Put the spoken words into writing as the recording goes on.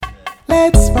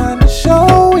Let's find a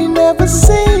show we never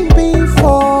seen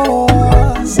before.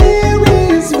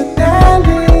 Series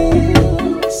finale.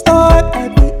 Start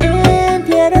at the end,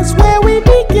 yeah, that's where we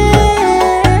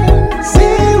begin.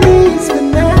 Series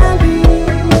finale.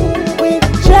 With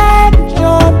Jack,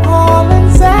 John, Paul,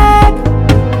 and Zach.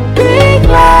 Big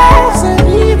laughs and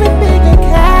even bigger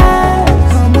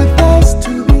cast. Come with us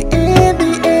to the end.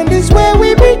 The end is where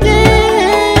we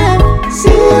begin.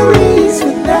 Series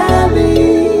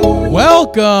finale.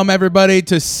 Welcome, everybody,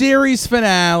 to Series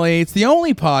Finale. It's the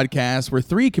only podcast where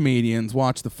three comedians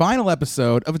watch the final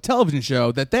episode of a television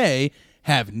show that they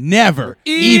have never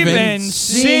even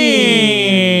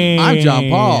seen. I'm John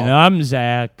Paul. And I'm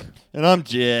Zach. And I'm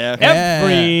Jeff.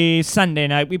 Every Sunday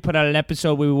night, we put out an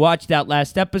episode where we watch that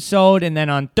last episode, and then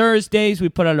on Thursdays, we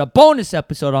put out a bonus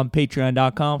episode on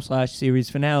patreon.com/series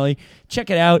finale. Check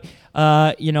it out.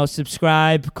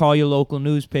 Subscribe, call your local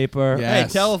newspaper. Yeah. Hey,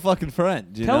 tell a fucking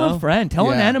friend. Tell a friend.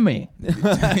 Tell an Yeah. enemy.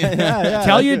 Yeah,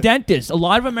 Tell your dentist. A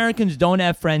lot of Americans don't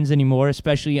have friends anymore,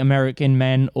 especially American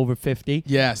men over 50.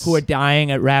 Yes. Who are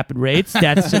dying at rapid rates.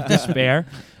 Deaths of despair.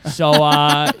 So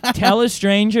tell a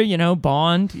stranger,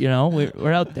 bond,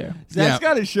 we're out there. Zach's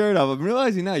got his shirt off. I'm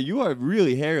realizing now you are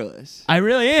really hairless. I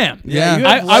really am. Yeah. you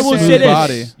have I will less say hair this. than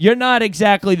body. You're not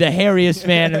exactly the hairiest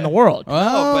man in the world.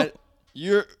 Well, but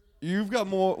you've got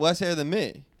less hair than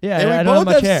me. Yeah, and we I don't have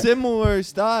both much have hair. similar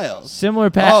styles.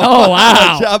 Similar pattern. Oh,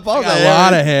 wow. John Paul's got a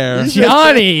lot of hair.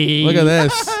 Johnny. Look at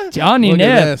this. Johnny Look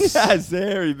at Nips. this. That's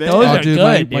hairy, man. Those Oh, are dude,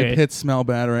 good, my dude. pits smell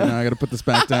bad right now. I got to put this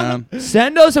back down.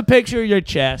 Send us a picture of your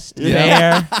chest.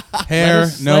 Yeah. Hair. Hair,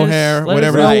 us- no let us- hair, let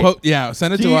us whatever. know. Yeah,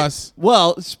 send it to us.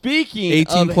 Well, speaking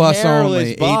 18 of plus hairless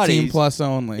only. bodies, 18 plus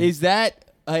only. is that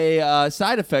a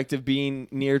side effect of being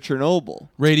near Chernobyl?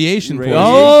 Radiation poisoning.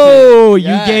 Oh,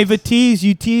 Yes. you gave a tease.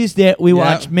 You teased it. We Yeah.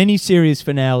 watched miniseries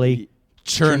finale.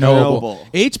 Chernobyl.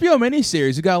 HBO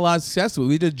miniseries. We got a lot of success with.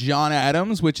 We did John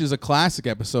Adams, which is a classic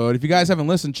episode. If you guys haven't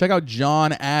listened, check out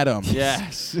John Adams.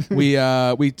 Yes. We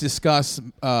discuss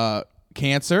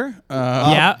cancer.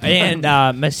 Yeah, and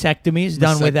mastectomies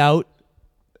done Mastect- without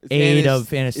aid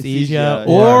of anesthesia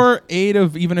or aid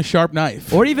of even a sharp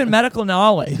knife. or even medical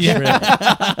knowledge. Really.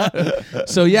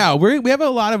 So yeah, we have a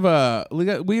lot of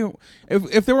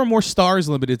if there were more Stars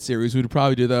limited series, we'd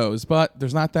probably do those, but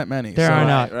there's not that many. There so are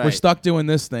not. Right. We're stuck doing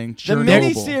this thing. The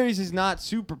Chernobyl. miniseries is not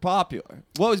super popular.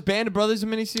 What was Band of Brothers a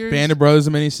miniseries? Band of Brothers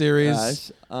a miniseries.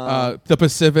 Yes. The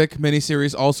Pacific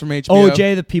miniseries, also from HBO.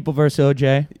 OJ, the People vs.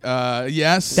 OJ.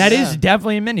 Yes. That is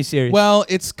definitely a miniseries. Well,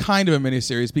 it's kind of a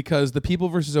miniseries because The People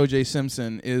versus O.J.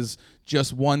 Simpson is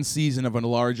just one season of a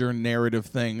larger narrative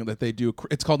thing that they do.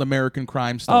 It's called American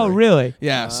Crime Story. oh, really?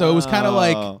 Yeah, so it was kind of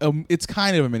like Oh. it's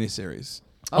kind of a miniseries.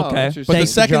 Oh, Okay. interesting. But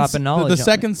Thanks the for second dropping knowledge the on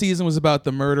second season was about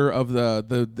the murder of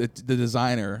the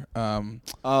designer.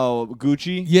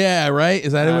 Gucci? Yeah, right.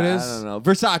 Is that who it is? I don't know.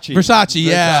 Versace. Versace.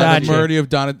 Yeah, Versace. the murder of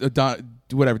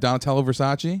Donatello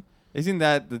Versace. Isn't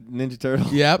that the Ninja Turtle?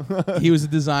 Yep, he was a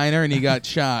designer and he got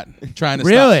shot trying to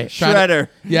Really? stop, trying to- Shredder.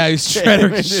 Yeah, he was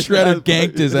Shredder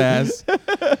ganked his ass.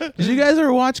 Did you guys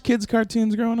ever watch kids'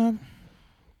 cartoons growing up?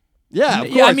 Yeah, of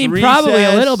course. Yeah, I mean, probably a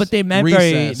Recess. little, but they meant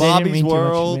very. Recess. They didn't Bobby's mean too much to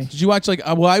World. me. Did you watch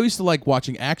I used to like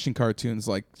watching action cartoons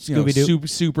like Scooby-Doo.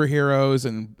 superheroes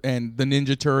and the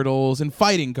Ninja Turtles and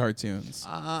fighting cartoons.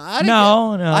 I didn't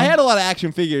No. I had a lot of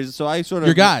action figures, so I sort of...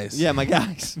 Your guys. Yeah, my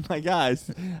guys. My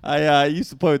guys. I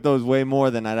used to play with those way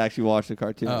more than I'd actually watch the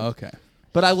cartoons. Oh, okay.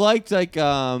 But I liked, the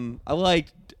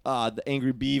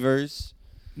Angry Beavers.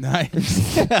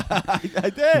 Nice. I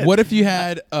did. What if you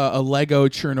had a Lego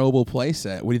Chernobyl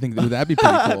playset? What do you think? Would that be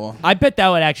pretty cool? I bet that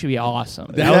would actually be awesome.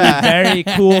 That Yeah. would be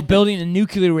very cool. Building the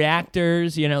nuclear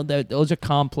reactors, those are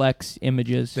complex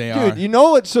images. They are. Dude, you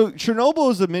know what? So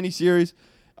Chernobyl is a miniseries.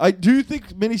 I do think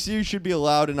miniseries should be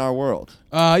allowed in our world.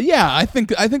 Yeah, I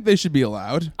think they should be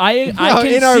allowed. I No, can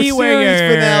in our see where series you're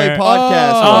finale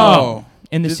podcast. Oh.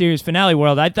 in the series finale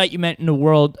world. I thought you meant in a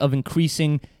world of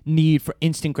increasing need for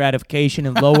instant gratification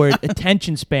and lowered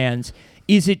attention spans.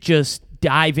 Is it just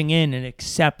diving in and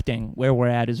accepting where we're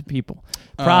at as a people?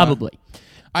 Probably.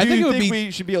 I Do think you it would think be. we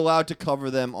should be allowed to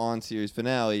cover them on series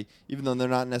finale, even though they're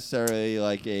not necessarily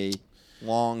like a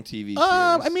long TV series?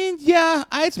 I mean, yeah,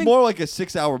 I it's think more like a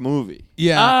 6-hour movie.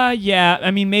 yeah. Yeah. I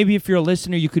mean, maybe if you're a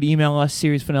listener, you could email us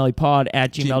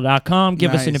seriesfinallepod@gmail.com.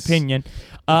 Give us an Nice. opinion.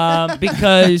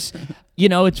 Because,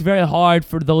 it's very hard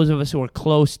for those of us who are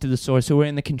close to the source, who are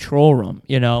in the control room,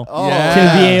 Oh, Yeah.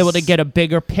 to be able to get a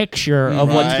bigger picture of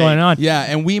what's Right. going on. Yeah,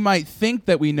 and we might think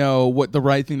that we know what the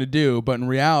right thing to do, but in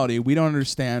reality, we don't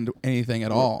understand anything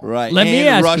at all. Right. Let me And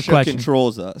ask a Russia question.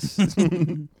 controls us.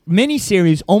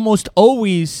 miniseries almost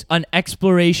always an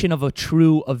exploration of a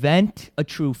true event, a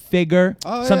true figure,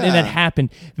 something that happened.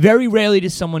 Very rarely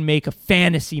does someone make a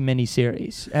fantasy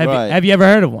miniseries. Have you ever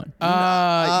heard of one?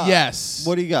 Yes.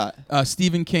 What do you got?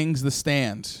 Stephen King's The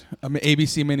Stand,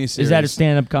 ABC miniseries. Is that a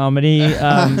stand-up comedy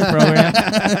program?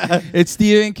 It's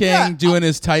Stephen King doing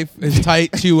his tight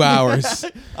 2 hours.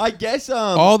 I guess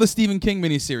all the Stephen King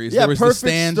miniseries. There was The Perfect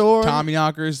Stand, Storm.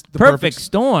 Tommyknockers, The Perfect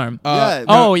Storm.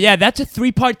 That's a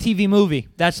 3-part TV movie.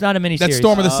 That's not a miniseries. That's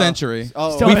Storm of the Century.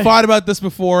 Storm- We fought about this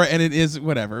before, and it is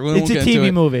whatever. It's a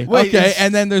TV movie. Okay,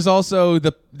 and then there's also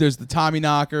the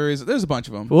Tommyknockers. There's a bunch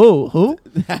of them. Whoa, who?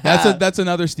 That's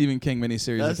another Stephen King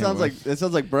miniseries. That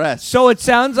sounds like breasts. So it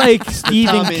sounds like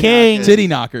Stephen King Titty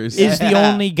Knockers is the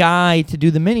only guy to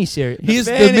do the miniseries. He's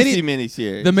fantasy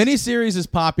miniseries. The miniseries is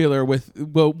popular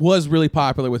was really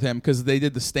popular with him because they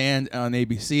did The Stand on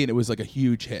ABC, and it was like a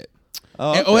huge hit.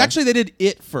 Actually, they did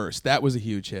It first. That was a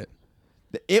huge hit.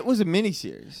 It was a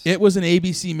miniseries. It was an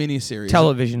ABC miniseries.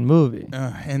 Television movie.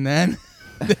 And then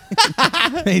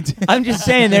they did. I'm just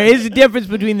saying there is a difference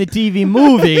between the TV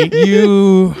movie.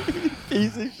 You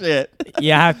piece of shit.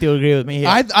 You have to agree with me here.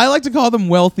 I like to call them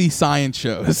wealthy science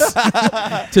shows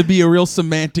to be a real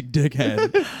semantic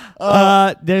dickhead.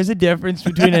 There's a difference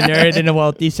between a nerd and a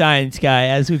wealthy science guy,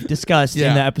 as we've discussed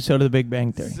in the episode of The Big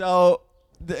Bang Theory. So,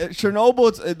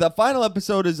 Chernobyl, the final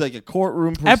episode is like a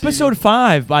courtroom proceeding. Episode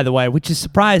 5, by the way, which is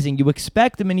surprising. You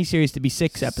expect the miniseries to be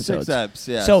 6 episodes. 6 eps,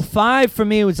 yeah. So 5 for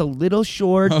me was a little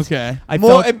short. Okay.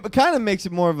 It kind of makes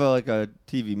it more of a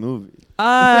TV movie. No,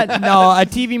 a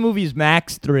TV movie is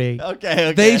max 3.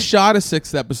 Okay. They shot a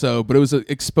 6th episode, but it was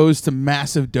exposed to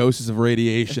massive doses of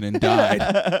radiation and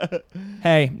died.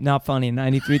 Hey, not funny.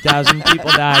 93,000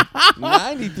 people died.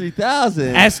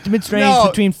 93,000? Estimates range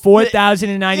between 4,000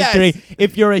 and 93. Yes.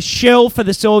 If you're a shill for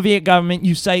the Soviet government,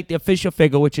 you cite the official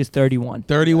figure, which is 31.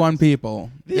 31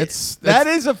 people. That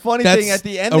is a funny thing. At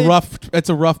the end, it's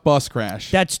a rough bus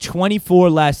crash. That's 24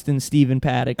 less than Stephen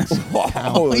Paddock's.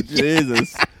 Oh,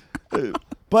 Jesus.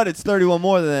 But it's 31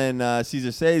 more than Caesar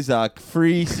Sazak.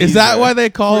 Free Caesar. Is that why they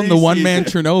call him the one-man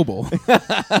Chernobyl?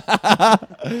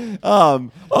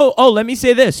 Let me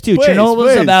say this, too.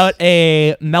 Chernobyl's about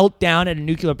a meltdown at a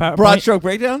nuclear power plant. Broad stroke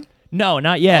breakdown? No,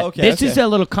 not yet. This is a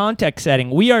little context setting.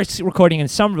 We are recording in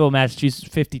Somerville, Massachusetts,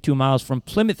 52 miles from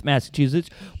Plymouth, Massachusetts,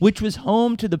 which was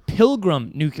home to the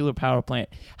Pilgrim nuclear power plant.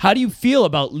 How do you feel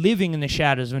about living in the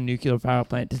shadows of a nuclear power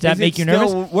plant? Does that make you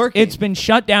nervous? Working? It's been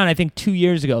shut down, I think, 2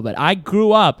 years ago, but I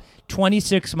grew up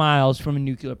 26 miles from a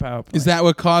nuclear power plant. Is that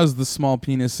what caused the small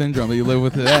penis syndrome that you live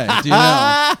with today? Do you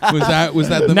know? Was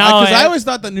that the? No, because I always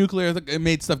thought that nuclear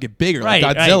made stuff get bigger, like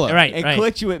Godzilla. Right. And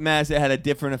Clituate mass, it had a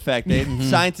different effect.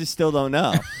 Scientists still don't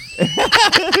know.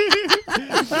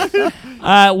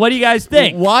 What do you guys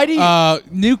think? Why do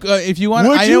you if you want,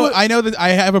 I know that I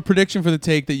have a prediction for the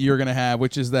take that you're going to have,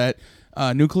 which is that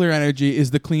nuclear energy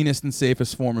is the cleanest and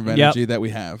safest form of energy that we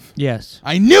have. Yes,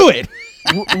 I knew it.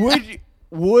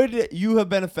 Would you have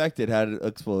been affected had it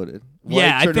exploded?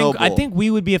 I think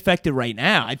we would be affected right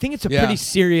now. I think it's a pretty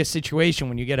serious situation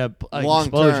when you get a long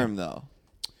explosion. term though.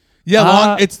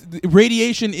 Yeah,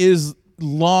 radiation is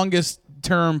longest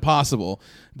term possible.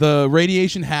 The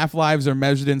radiation half-lives are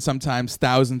measured in sometimes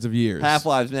thousands of years.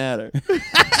 Half-lives matter.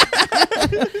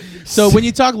 So when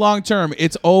you talk long term,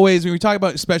 it's always, when we talk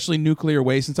about especially nuclear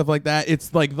waste and stuff like that,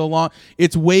 it's like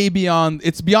it's way beyond,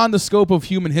 it's beyond the scope of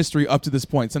human history up to this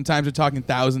point. Sometimes we're talking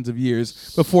thousands of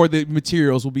years before the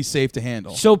materials will be safe to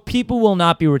handle. So people will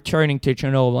not be returning to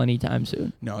Chernobyl anytime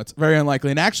soon. No, it's very unlikely.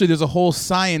 And actually, there's a whole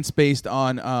science based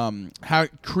on how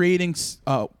creating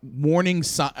warning,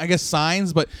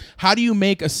 signs. But how do you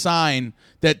make a sign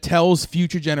that tells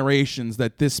future generations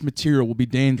that this material will be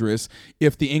dangerous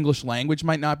if the English language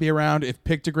might not be around, if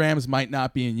pictograms might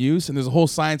not be in use? And there's a whole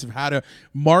science of how to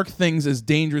mark things as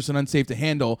dangerous and unsafe to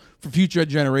handle for future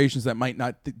generations that might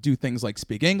not do things like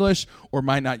speak English or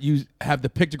might not have the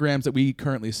pictograms that we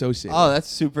currently associate. Oh, that's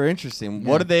super interesting.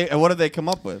 What did they come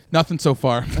up with? Nothing so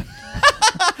far.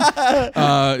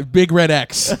 Big red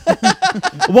X.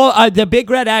 Well, the big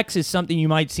red X is something you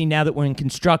might see now that we're in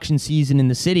construction season in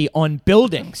the city on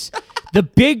buildings. The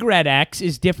big red X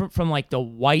is different from like the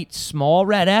white small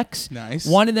red X. Nice.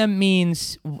 One of them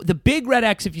means the big red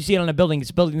X, if you see it on a building, it's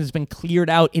a building that's been cleared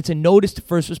out. It's a notice to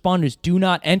first responders, do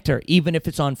not enter, even if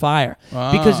it's on fire,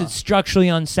 because it's structurally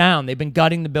unsound. They've been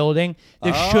gutting the building.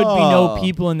 There should be no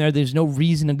people in there. There's no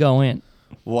reason to go in.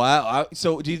 Wow.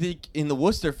 So do you think in the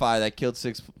Worcester fire that killed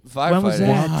 6 firefighters When was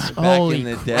that? back Holy in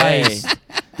the day? Christ.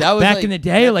 That was Back in the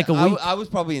day, like a week. I was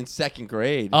probably in second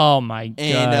grade. Oh my god!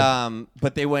 And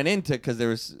but they went into because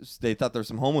they thought there were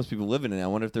some homeless people living in it. I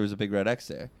wonder if there was a big red X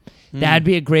there. That'd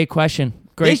be a great question.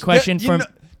 Great question for.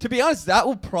 To be honest, that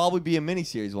will probably be a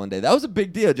miniseries one day. That was a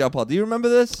big deal, John Paul. Do you remember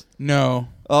this? No.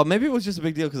 Maybe it was just a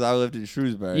big deal because I lived in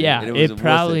Shrewsbury. Yeah, and it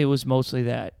probably was mostly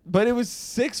that. But it was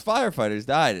 6 firefighters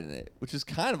died in it, which is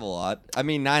kind of a lot. I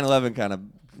mean, 9/11 kind of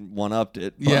one-upped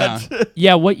it. Yeah.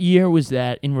 Yeah, what year was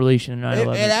that in relation to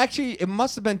 9/11? It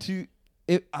must have been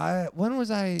when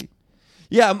was I?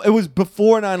 Yeah, it was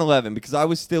before 9/11 because I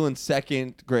was still in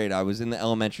second grade. I was in the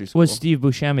elementary school. Was Steve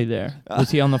Buscemi there?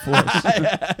 Was he on the force?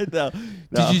 No.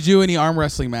 Did you do any arm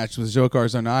wrestling matches with Dzhokhar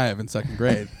Tsarnaev in second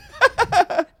grade?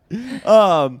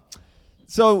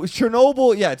 So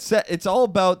Chernobyl, yeah, it's all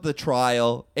about the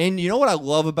trial, and you know what I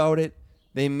love about it?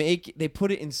 They put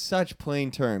it in such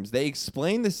plain terms. They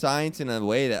explain the science in a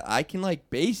way that I can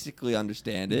basically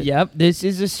understand it. Yep, this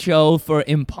is a show for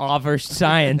impoverished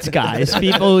science guys.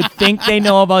 People who think they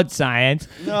know about science.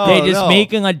 They're just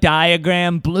making a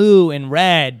diagram, blue and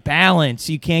red, balance.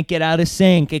 You can't get out of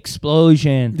sync,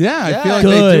 explosion. Yeah, I feel like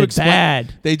good, they do explain.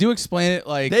 bad. They do explain it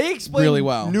they explain really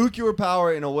well. Nuclear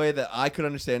power in a way that I could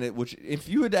understand it. Which, if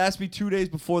you had asked me 2 days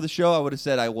before the show, I would have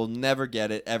said I will never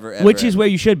get it ever. Which is where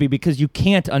you should be because you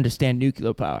can't understand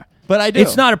nuclear power. But I do.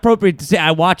 It's not appropriate to say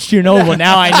I watched Chernobyl.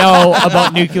 Now I know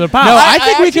about nuclear power. No, I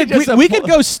think we could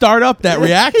go start up that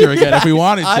reactor again if we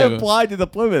wanted to. I applied to the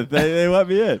Plymouth. They let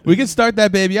me in. We can start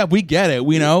that baby up. We get it.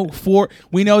 We know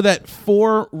that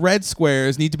 4 red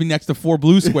squares need to be next to 4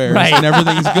 blue squares, Right. and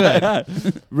everything's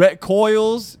good. Red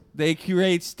coils. They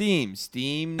create steam.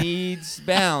 Steam needs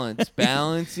balance.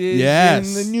 Balance is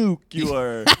in the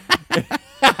nuclear.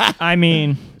 I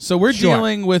mean, so we're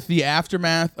dealing with the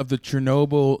aftermath of the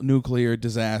Chernobyl nuclear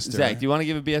disaster. Zach, do you want to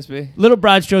give a BSB? little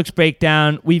broad strokes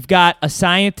breakdown. We've got a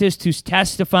scientist who's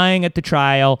testifying at the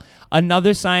trial.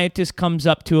 Another scientist comes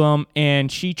up to him,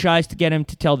 and she tries to get him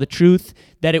to tell the truth,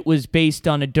 that it was based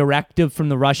on a directive from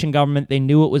the Russian government. They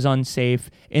knew it was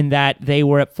unsafe, and that they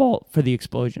were at fault for the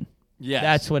explosion. Yes.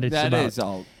 That's what it's about. That is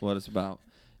all what it's about.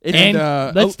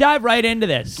 Let's dive right into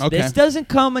this. Okay. This doesn't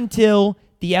come until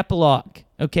the epilogue,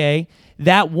 okay?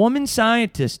 That woman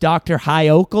scientist, Dr.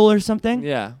 Hyokel or something,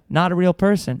 Yeah. not a real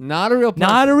person. Not a real person.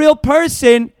 Not a real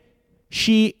person.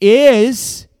 She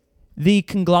is the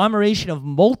conglomeration of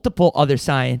multiple other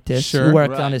scientists who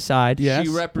worked on his side. Yes.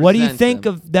 She represents What do you think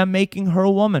them. of them making her a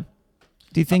woman?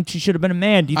 Do you think she should have been a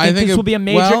man? Do you think this will be a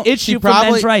major well, issue for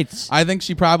men's rights? I think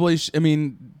she probably,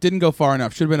 didn't go far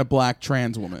enough. Should have been a black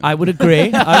trans woman. I would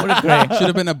agree. Should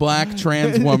have been a black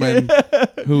trans woman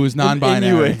who is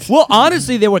non-binary. Inuit. Well,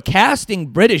 honestly, they were casting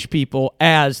British people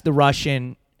as the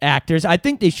Russian actors. I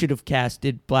think they should have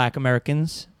casted black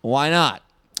Americans. Why not?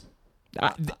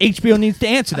 HBO needs to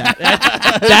answer that.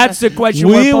 That's the question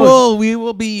we're posing. We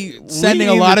will be sending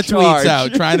a Leading lot the of tweets charge.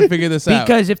 out trying to figure this out.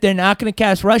 Because if they're not going to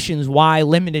cast Russians, why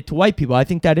limit it to white people? I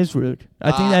think that is rude.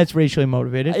 I think that's racially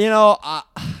motivated. You know,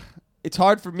 it's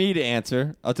hard for me to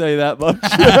answer. I'll tell you that much.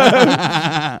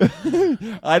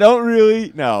 I don't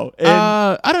really know.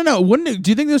 I don't know.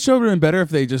 Do you think this show would have been better if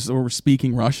they just were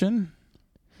speaking Russian?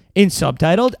 In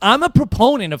subtitled? I'm a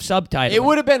proponent of subtitling. It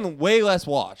would have been way less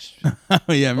watched. Oh,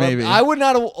 yeah, maybe. I would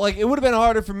not have, it would have been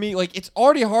harder for me. It's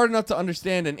already hard enough to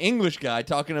understand an English guy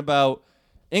talking about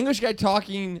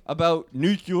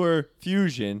nuclear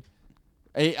fusion.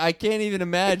 I can't even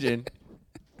imagine.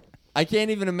 I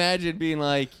can't even imagine being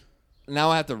like, now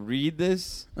I have to read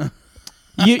this.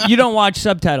 You don't watch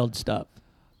subtitled stuff.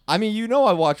 I mean,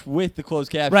 I watch with the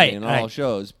closed captioning Right, in all right.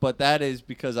 shows, but that is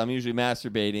because I'm usually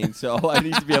masturbating, so I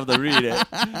need to be able to read it.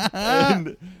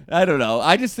 And I don't know.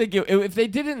 I just think if they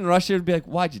did it in Russia, it'd be like,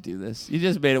 why'd you do this? You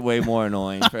just made it way more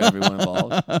annoying for everyone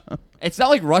involved. It's not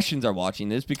like Russians are watching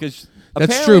this because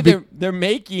That's apparently true. they're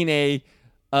making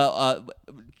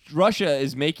Russia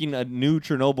is making a new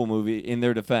Chernobyl movie in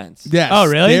their defense. Yes. Oh,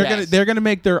 really? They're gonna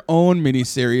make their own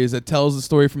miniseries that tells the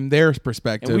story from their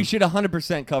perspective. And we should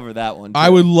 100% cover that one, too. I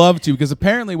would love to, because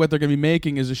apparently what they're going to be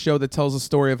making is a show that tells the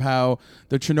story of how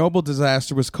the Chernobyl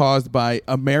disaster was caused by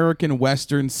American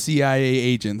Western CIA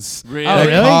agents Really? that Oh,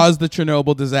 really? caused the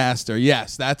Chernobyl disaster.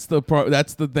 Yes, that's the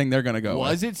thing they're going to go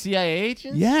Was with. it CIA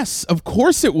agents? Yes, of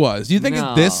course it was. You think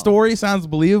No. this story sounds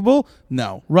believable?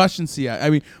 No. Western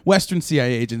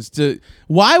CIA agents.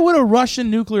 Why would a Russian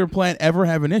nuclear plant ever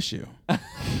have an issue?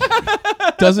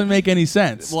 Doesn't make any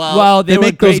sense. Well, they were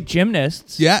make great those-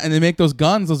 gymnasts. Yeah, and they make those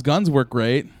guns. Those guns work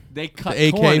great. They cut The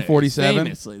AK-47. corners,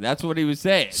 famously. That's what he was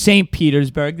saying. St.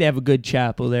 Petersburg, they have a good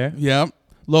chapel there. Yep.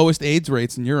 Lowest AIDS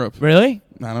rates in Europe. Really?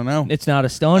 I don't know. It's not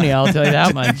Estonia, I'll tell you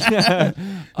that much.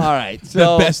 All right. The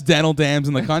So best dental dams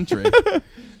in the country.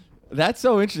 That's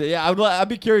so interesting. Yeah, I'd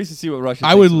be curious to see what Russia.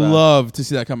 I would thinks about it. love to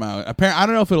see that come out. I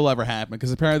don't know if it'll ever happen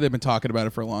because apparently they've been talking about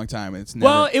it for a long time. And it's never.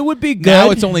 Well, it would be good.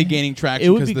 Now it's only gaining traction.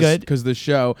 It would be good because the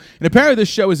show, and apparently this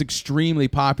show is extremely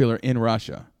popular in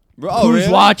Russia. Oh, Who's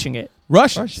really? watching it?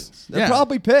 Russians. They're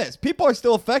probably pissed. People are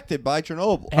still affected by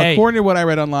Chernobyl. Hey. According to what I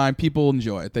read online, people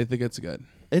enjoy it. They think it's good.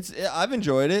 I've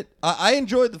enjoyed it. I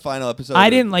enjoyed the final episode. I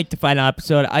didn't like the final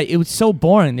episode. It was so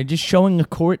boring. They're just showing a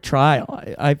court trial.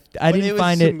 I didn't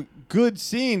find it. Good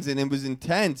scenes, and it was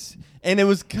intense, and it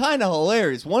was kind of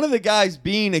hilarious. One of the guys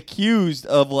being accused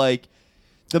of like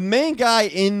the main guy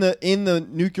in the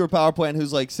nuclear power plant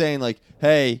who's like saying like,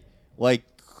 hey, like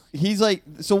he's like,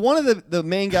 so one of the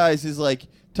main guys is like,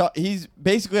 he's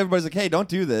basically everybody's like, hey, don't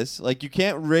do this. Like, you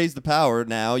can't raise the power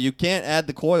now. You can't add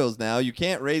the coils now. You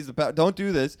can't raise the power. Don't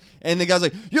do this. And the guy's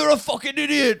like, you're a fucking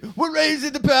idiot. We're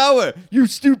raising the power. You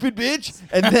stupid bitch.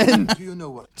 And then You know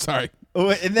what? Sorry.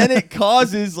 and then it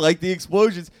causes like the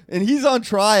explosions, and he's on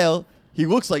trial. He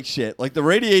looks like shit. Like the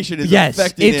radiation is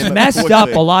affecting him. It's messed quickly. up.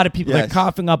 A lot of people are Yes.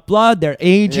 coughing up blood. They're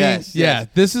aging. Yes. Yeah,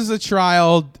 this is a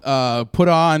trial put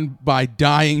on by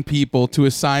dying people to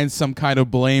assign some kind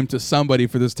of blame to somebody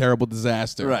for this terrible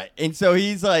disaster. Right. And so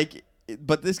he's like,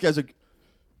 but this guy's like,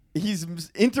 he's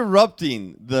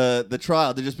interrupting the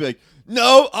trial to just be like,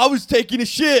 no, I was taking a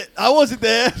shit. I wasn't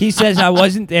there. He says, I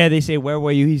wasn't there. They say, where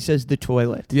were you? He says, the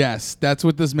toilet. Yes, that's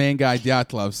what this main guy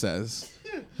Dyatlov says.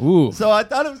 Ooh. So I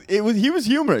thought he was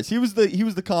humorous. He was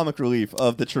the comic relief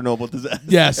of the Chernobyl disaster.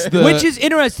 Yes, Which is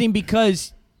interesting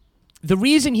because the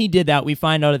reason he did that, we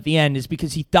find out at the end, is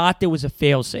because he thought there was a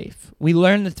failsafe. We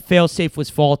learned that the failsafe was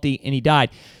faulty and he died.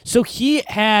 So he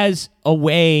has a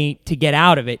way to get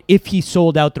out of it if he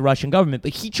sold out the Russian government,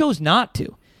 but he chose not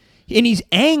to. And he's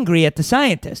angry at the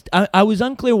scientist. I was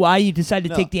unclear why he decided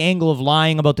to take the angle of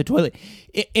lying about the toilet.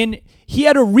 And he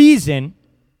had a reason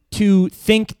to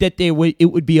think that it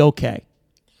would be okay.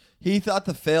 He thought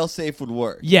the failsafe would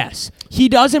work. Yes. He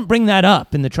doesn't bring that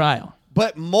up in the trial.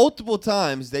 But multiple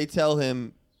times they tell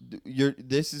him,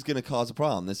 this is going to cause a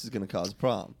problem. This is going to cause a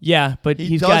problem. Yeah, but He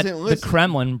he's got doesn't the listen.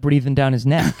 Kremlin breathing down his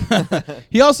neck.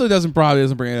 He also probably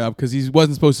doesn't bring it up because he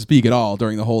wasn't supposed to speak at all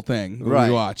during the whole thing that Right.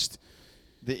 we watched.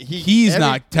 He's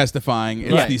Not testifying.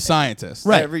 It's Right. the scientists.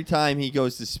 Right. Every time he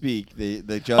goes to speak, the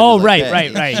judge. Oh, is like,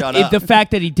 right. hey, Shut If up. the fact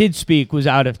that he did speak was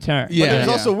out of turn. Yeah. But it was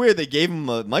also weird. They gave him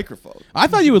a microphone. I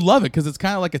thought you would love it because it's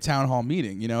kind of like a town hall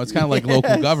meeting. You know, it's kind of like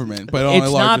local government, but on a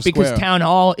It's larger not because square. Town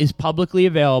Hall is publicly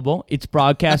available. It's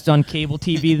broadcast on cable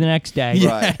TV the next day.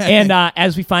 Right. And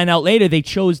as we find out later,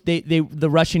 the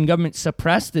Russian government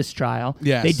suppressed this trial.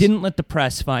 Yes. They didn't let the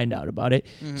press find out about it.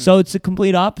 So it's the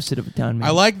complete opposite of a town meeting.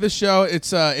 I like the show.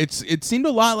 It seemed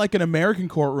a lot like an American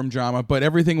courtroom drama, but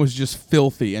everything was just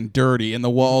filthy and dirty, and the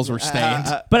walls were stained.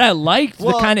 But I liked the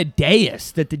Well- kind of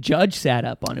dais that the judge sat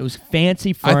up on. It was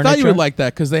fancy furniture. I thought you would like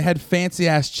that because they had fancy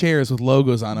ass chairs with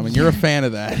logos on them, and you're a fan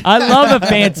of that. I love a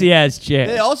fancy ass chair.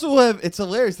 They also have. It's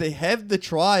hilarious. They have the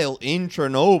trial in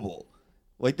Chernobyl.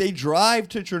 Like they drive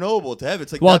to Chernobyl to have it.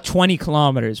 It's like Well, that's 20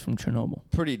 kilometers from Chernobyl.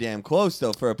 pretty damn close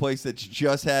though for a place that's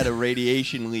just had a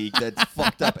radiation leak that's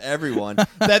fucked up everyone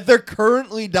that they're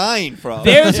currently dying from.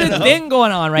 There's You a know? thing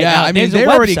going on right yeah, now. I mean, There's a they've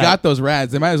already website. got those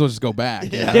rads. They might as well just go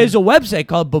back. Yeah. There's a website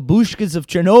called Babushkas of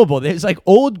Chernobyl. There's like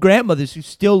old grandmothers who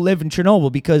still live in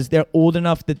Chernobyl because they're old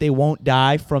enough that they won't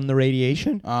die from the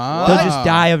radiation. Ah. They'll just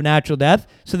die of natural death.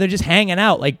 So they're just hanging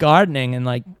out, like gardening and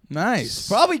like Nice.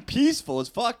 Probably peaceful as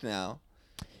fuck now.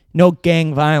 no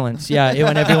gang violence. Yeah,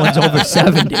 when everyone's over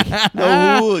 70.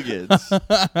 No hooligans.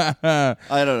 I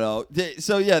don't know.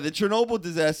 So yeah, the Chernobyl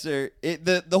disaster.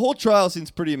 The whole trial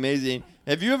seems pretty amazing.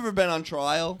 Have you ever been on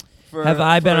trial? Have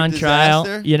I been for a on trial?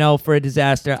 disaster? For a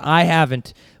disaster. I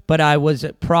haven't, but I was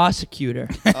a prosecutor.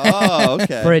 Oh,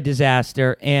 okay. For a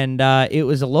disaster, and it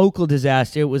was a local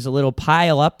disaster. It was a little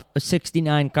pile-up, a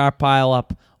 69-car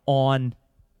pile-up on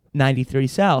 93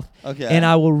 South. Okay. And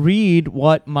I will read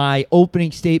what my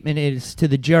opening statement is to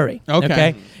the jury.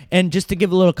 Okay. And just to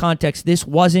give a little context, this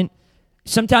wasn't...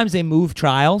 Sometimes they move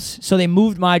trials. So they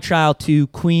moved my trial to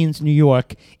Queens, New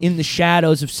York, in the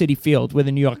shadows of Citi Field, where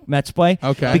the New York Mets play.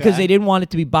 Okay. Because they didn't want it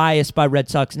to be biased by Red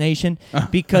Sox Nation.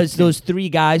 Because those three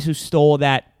guys who stole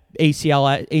that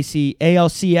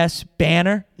ALCS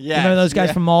banner, Yes, remember those guys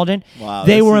yeah. from Malden? Wow,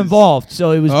 They this were is- involved,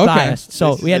 so it was Okay. biased.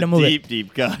 So This we is had a to move it.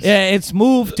 deep cut. Yeah, it's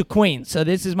moved to Queens. So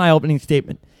this is my opening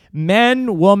statement.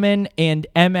 Men, woman, and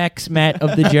MX Met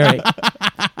of the jury.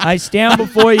 I stand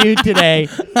before you today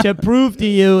to prove to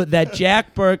you that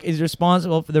Jack Burke is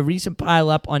responsible for the recent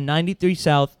pileup on 93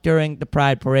 South during the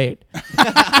Pride Parade.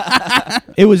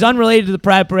 It was unrelated to the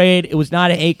Pride Parade. It was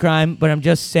not a hate crime, but I'm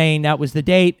just saying that was the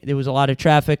date. There was a lot of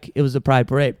traffic. It was the Pride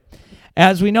Parade.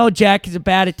 As we know, Jack has a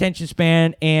bad attention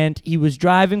span, and he was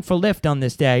driving for Lyft on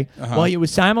this day while he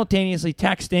was simultaneously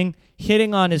texting,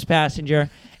 hitting on his passenger,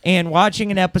 and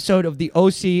watching an episode of the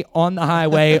OC on the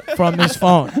highway from his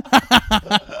phone.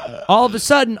 All of a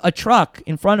sudden, a truck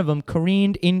in front of him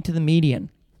careened into the median,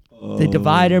 the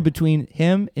divider between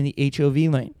him and the HOV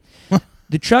lane.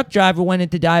 The truck driver went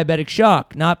into diabetic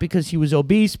shock, not because he was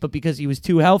obese, but because he was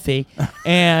too healthy,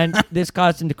 and this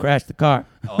caused him to crash the car.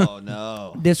 Oh,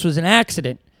 no. This was an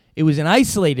accident. It was an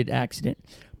isolated accident.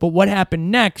 But what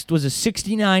happened next was a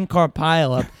 69-car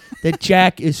pileup that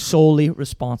Jack is solely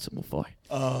responsible for.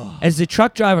 Oh. As the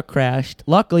truck driver crashed,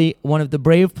 luckily, one of the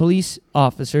brave police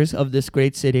officers of this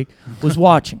great city was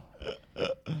watching.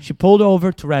 She pulled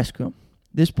over to rescue him.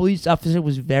 This police officer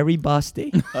was very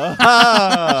busty.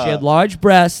 She had large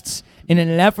breasts. And in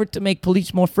an effort to make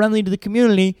police more friendly to the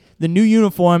community, the new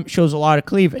uniform shows a lot of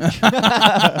cleavage.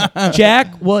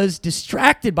 Jack was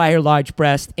distracted by her large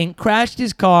breast and crashed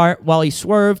his car while he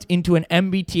swerved into an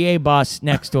MBTA bus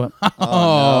next to him.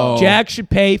 Oh. Jack should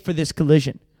pay for this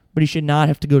collision, but he should not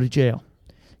have to go to jail.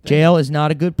 Jail is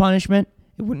not a good punishment.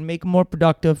 It wouldn't make him more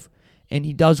productive. And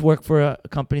he does work for a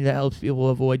company that helps people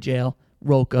avoid jail.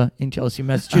 Roca in Chelsea,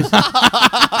 Massachusetts.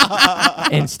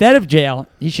 Instead of jail,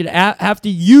 he should have to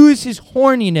use his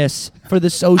horniness for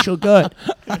the social good.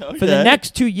 Okay. For the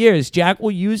next 2 years, Jack will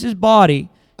use his body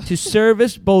to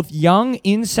service both young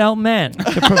incel men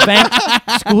to prevent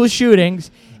school shootings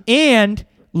and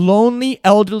lonely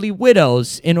elderly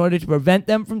widows in order to prevent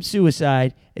them from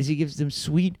suicide as he gives them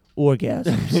sweet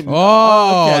orgasms.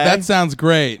 Oh, Okay. that sounds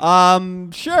great.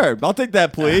 Sure. I'll take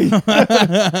that plea.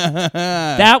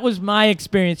 That was my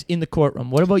experience in the courtroom.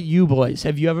 What about you boys?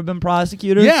 Have you ever been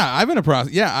prosecutors? Yeah, I've been a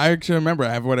prosecutor. Yeah, I actually remember.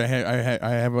 I have what I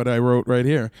have what I wrote right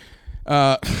here.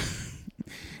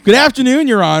 Good afternoon,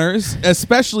 Your Honors,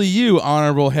 especially you,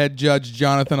 Honorable Head Judge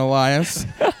Jonathan Elias.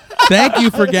 Thank you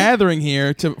for gathering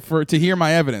here to hear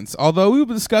my evidence. Although we will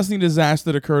be discussing a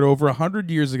disaster that occurred over 100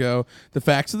 years ago, the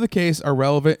facts of the case are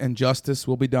relevant and justice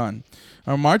will be done.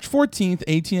 On March 14th,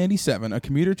 1887, a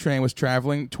commuter train was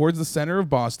traveling towards the center of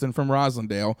Boston from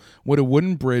Roslindale when a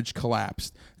wooden bridge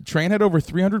collapsed. The train had over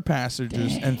 300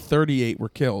 passengers and 38 were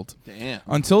killed. Damn.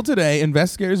 Until today,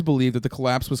 investigators believe that the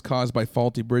collapse was caused by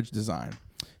faulty bridge design.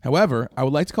 However, I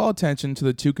would like to call attention to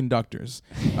the two conductors,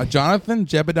 Jonathan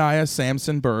Jebediah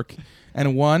Sampson Burke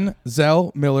and one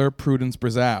Zell Miller Prudence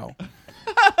Brazow.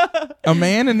 A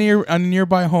man in a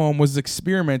nearby home was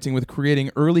experimenting with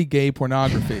creating early gay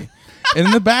pornography. And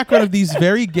in the background of these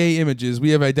very gay images,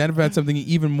 we have identified something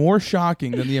even more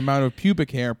shocking than the amount of pubic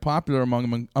hair popular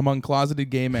among closeted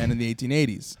gay men in the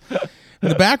 1880s. In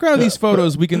the background of these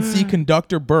photos, we can see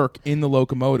Conductor Burke in the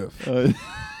locomotive.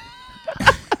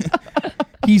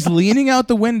 He's leaning out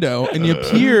the window and he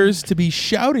appears to be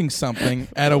shouting something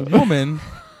at a woman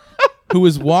who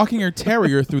is walking her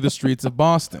terrier through the streets of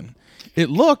Boston. It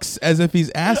looks as if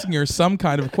he's asking her some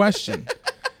kind of question.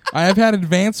 I have had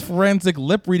advanced forensic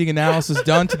lip reading analysis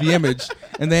done to the image,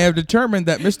 and they have determined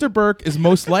that Mr. Burke is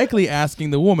most likely asking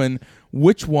the woman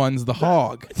which one's the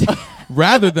hog,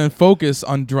 rather than focus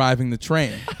on driving the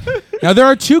train. Now, there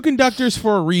are two conductors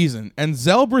for a reason, and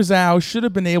Zell Brazow should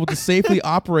have been able to safely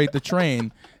operate the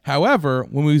train. However,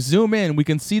 when we zoom in, we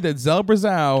can see that Zell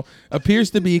Brazow appears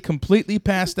to be completely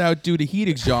passed out due to heat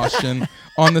exhaustion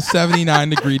on the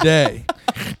 79-degree day.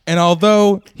 And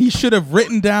although he should have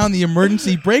written down the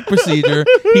emergency brake procedure,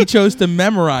 he chose to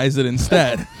memorize it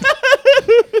instead.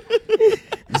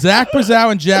 Zach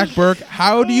Brazow and Jack Burke,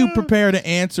 how do you prepare to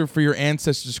answer for your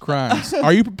ancestors' crimes?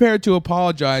 Are you prepared to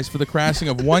apologize for the crashing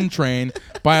of one train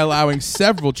by allowing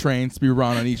several trains to be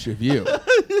run on each of you?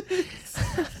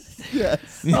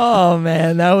 Yes. Oh,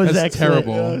 man, that was That's excellent.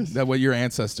 terrible. That what your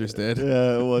ancestors did.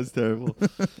 Yeah, it was terrible.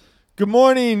 Good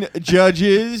morning,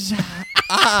 judges.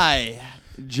 I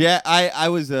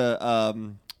was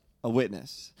a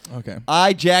witness. Okay.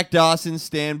 I, Jack Dawson,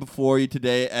 stand before you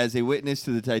today as a witness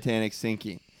to the Titanic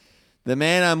sinking. The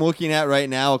man I'm looking at right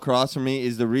now across from me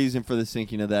is the reason for the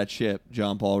sinking of that ship,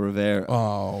 John Paul Rivera.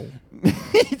 Oh.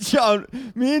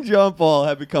 Me and John Paul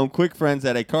have become quick friends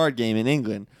at a card game in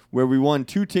England where we won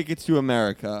 2 tickets to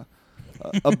America.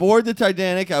 Aboard the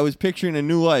Titanic, I was picturing a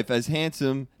new life as a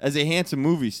handsome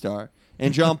movie star,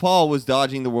 and John Paul was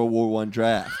dodging the World War I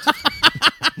draft.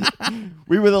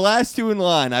 We were the last 2 in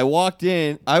line. I walked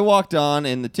on,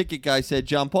 and the ticket guy said,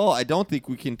 "John Paul, I don't think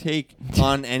we can take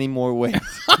on any more weight."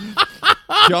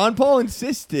 John Paul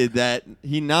insisted that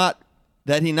he not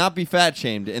be fat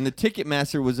shamed, and the ticket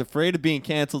master was afraid of being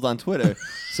canceled on Twitter,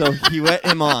 so he let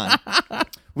him on.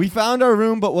 We found our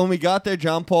room, but when we got there,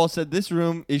 John Paul said, "This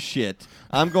room is shit.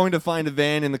 I'm going to find a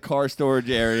van in the car storage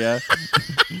area."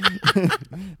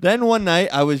 Then one night,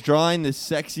 I was drawing this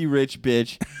sexy rich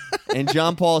bitch, and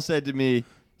John Paul said, "Me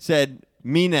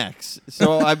next."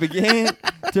 So I began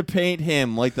to paint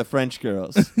him like the French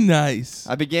girls. Nice.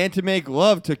 I began to make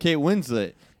love to Kate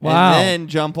Winslet. Wow. And then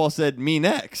John Paul said, "Me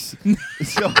next."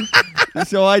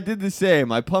 So I did the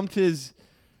same. I pumped his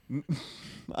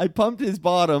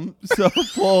bottom so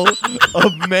full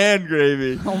of man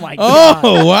gravy. Oh my god.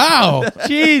 Oh, wow.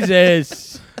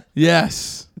 Jesus.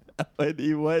 Yes. When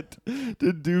he went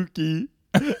to Dookie,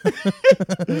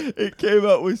 it came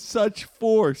out with such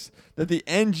force that the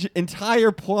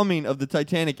entire plumbing of the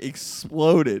Titanic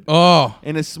exploded. Oh.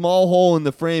 And a small hole in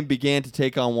the frame began to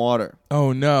take on water.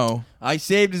 Oh, no. I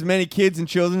saved as many kids and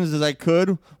children as I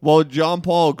could, while John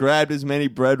Paul grabbed as many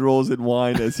bread rolls and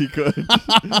wine as he could.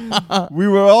 We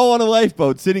were all on a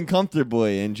lifeboat, sitting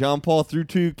comfortably, and John Paul threw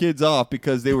 2 kids off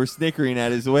because they were snickering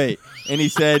at his weight. And he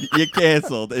said, "You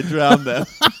canceled," and drowned them.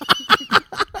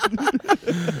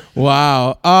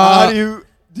 Wow.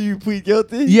 Do you plead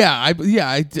guilty? Yeah, I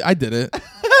did it.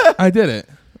 I did it.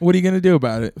 What are you going to do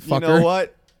about it, fucker? You know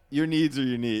what? Your needs are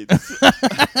your needs.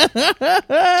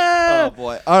 Oh,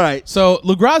 boy. All right. So,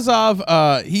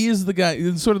 Legrazov, he is the guy,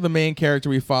 he's sort of the main character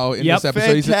we follow in this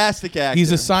episode. Fantastic actor.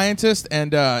 He's a scientist,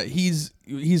 and he's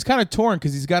kind of torn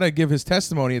because he's got to give his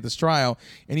testimony at this trial,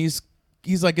 and he's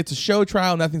like, it's a show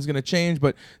trial, nothing's going to change,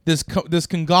 but this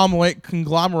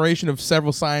conglomeration of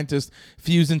several scientists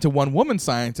fused into one woman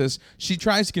scientist, she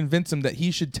tries to convince him that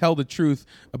he should tell the truth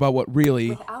about what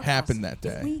really happened that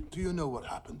day. Do you know what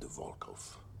happened to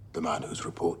Volkov, the man whose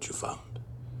report you found?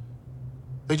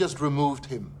 They just removed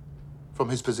him from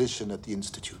his position at the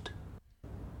Institute.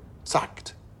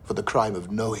 Sacked for the crime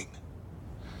of knowing.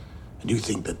 And you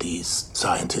think that these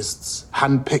scientists,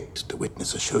 handpicked to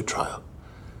witness a show trial,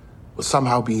 will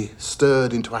somehow be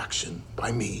stirred into action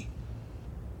by me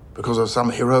because of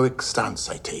some heroic stance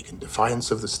I take in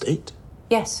defiance of the state?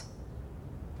 Yes.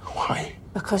 Why?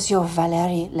 Because you're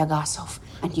Valery Legasov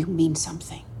and you mean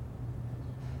something.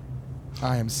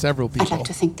 I am several people. I'd like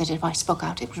to think that if I spoke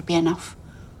out, it would be enough.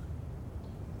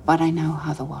 But I know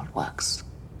how the world works.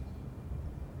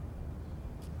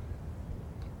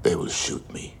 They will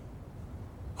shoot me,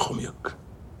 Khomyuk.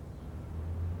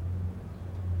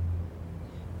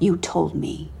 You told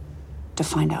me to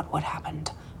find out what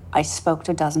happened. I spoke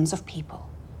to dozens of people.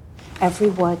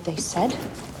 Every word they said,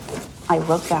 I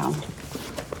wrote down.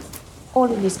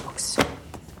 All in these books.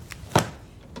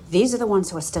 These are the ones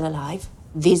who are still alive.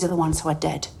 These are the ones who are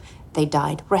dead. They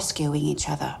died rescuing each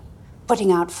other,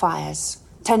 putting out fires,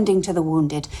 tending to the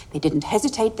wounded. They didn't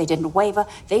hesitate. They didn't waver.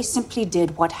 They simply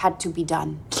did what had to be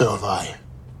done. So have I.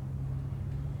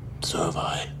 So have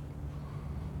I.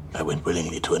 I went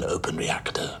willingly to an open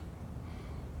reactor.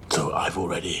 So I've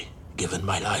already given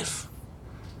my life.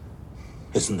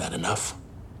 Isn't that enough?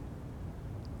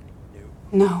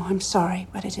 No, I'm sorry,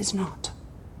 but it is not.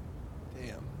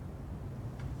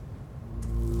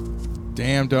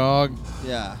 Damn, dog.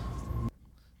 Yeah.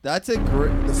 That's a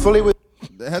great...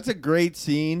 That's a great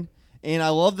scene, and I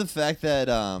love the fact that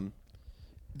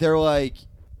they're like...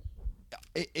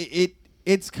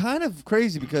 It's kind of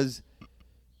crazy because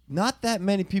not that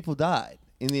many people died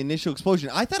in the initial explosion.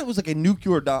 I thought it was like a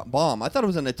nuclear bomb. I thought it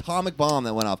was an atomic bomb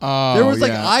that went off. There was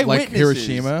like eyewitnesses. Like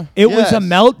Hiroshima? It was a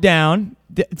meltdown.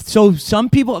 So some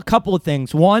people, a couple of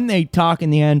things. One, they talk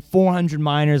in the end, 400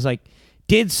 miners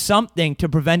did something to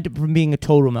prevent it from being a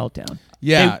total meltdown.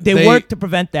 Yeah. They worked to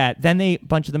prevent that. Then a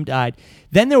bunch of them died.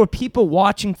 Then there were people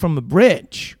watching from a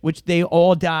bridge, which they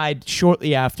all died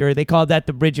shortly after. They called that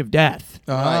the Bridge of Death.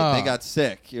 Right, they got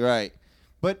sick. You're right.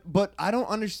 But I don't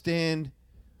understand,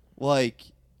 like,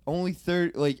 only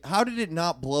 30, like, how did it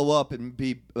not blow up and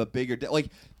be a bigger, like,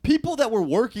 people that were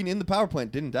working in the power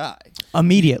plant didn't die.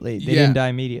 Immediately. They didn't die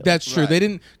immediately. That's true. Right. They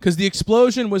didn't, because the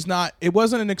explosion was not, it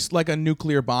wasn't like a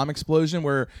nuclear bomb explosion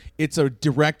where it's a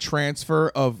direct transfer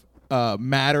of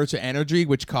matter to energy,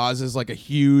 which causes like a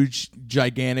huge,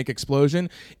 gigantic explosion.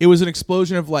 It was an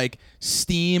explosion of like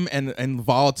steam and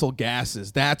volatile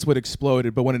gases. That's what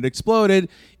exploded. But when it exploded,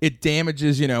 it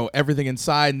damages, everything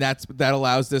inside, and that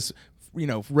allows this,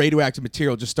 radioactive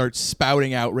material just starts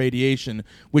spouting out radiation,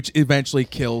 which eventually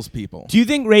kills people. Do you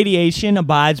think radiation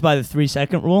abides by the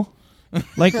 3-second rule?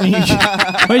 Like when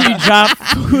you drop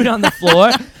food on the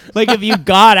floor, Like if you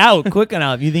got out quick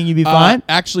enough, you think you'd be fine?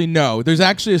 Actually, no. There's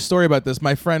actually a story about this.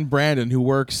 My friend Brandon, who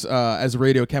works as a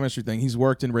radiochemistry thing, he's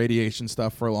worked in radiation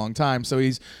stuff for a long time. So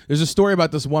there's a story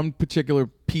about this one particular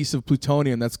piece of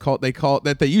plutonium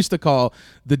that they used to call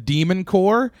the demon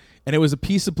core. And it was a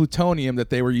piece of plutonium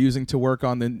that they were using to work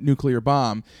on the nuclear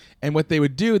bomb. And what they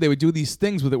would do these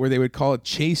things with it where they would call it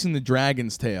chasing the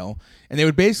dragon's tail. And they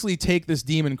would basically take this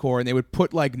demon core and they would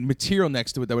put like material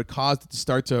next to it that would cause it to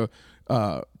start to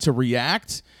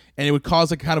react. And it would cause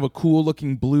like kind of a cool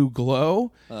looking blue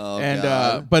glow. Oh, and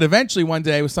God. But eventually one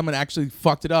day someone actually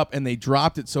fucked it up and they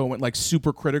dropped it so it went like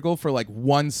super critical for like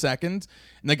 1 second.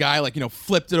 And the guy like,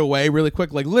 flipped it away really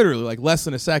quick, like literally like less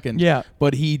than a second. Yeah.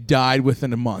 But he died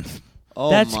within a month.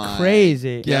 Oh That's my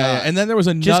crazy. Yeah. And then there was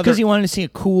another. Just because he wanted to see a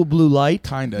cool blue light.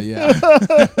 Kinda, yeah.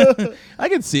 I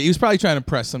could see. He was probably trying to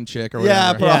impress some chick or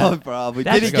Yeah, whatever. probably.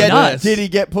 That's nuts. Did he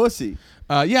get pussy?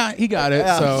 Yeah, he got it.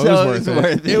 Yeah, so so it was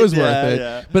worth it. It was worth it.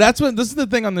 Yeah. But this is the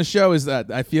thing on the show is that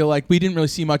I feel like we didn't really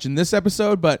see much in this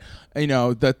episode, but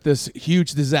that this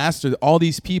huge disaster, all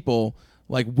these people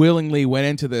like willingly went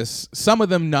into this. Some of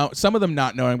them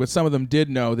not knowing, but some of them did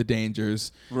know the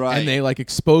dangers. Right. And they like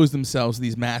exposed themselves to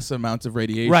these massive amounts of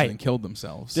radiation Right. and killed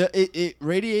themselves.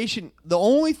 Radiation. The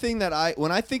only thing that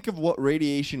when I think of what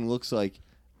radiation looks like,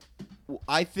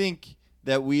 I think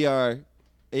that we are,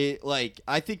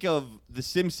 I think of The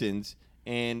Simpsons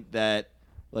and that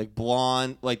like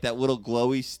blonde, like that little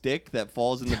glowy stick that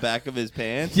falls in the back of his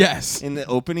pants. Yes. In the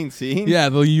opening scene. Yeah,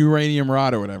 the uranium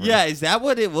rod or whatever. Yeah, is that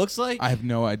what it looks like? I have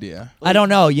no idea. I don't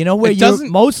know. You know where It you're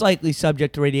doesn't- most likely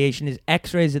subject to radiation is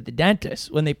X-rays at the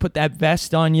dentist. When they put that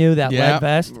vest on you, that Yeah. lead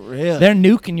vest, Really? they're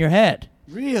nuking your head.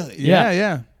 Really?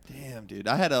 Yeah. Damn, dude.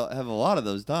 I have a lot of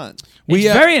those done.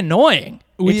 It's very annoying.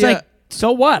 we, It's like,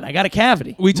 so what? I got a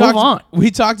cavity. We Move on.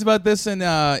 talked about this in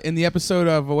the episode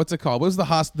of what's it called? What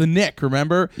was the Nick?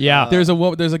 Remember? Yeah. There's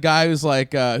a guy who's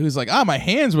like my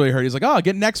hands really hurt. He's like,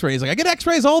 get an X-ray. He's like, I get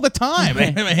X-rays all the time.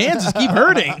 my hands just keep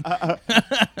hurting.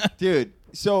 Dude,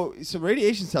 so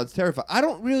radiation sounds terrifying. I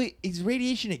don't really. Is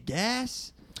radiation a gas?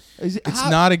 It's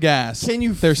not a gas. Can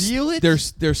you There's, feel it?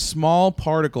 There's small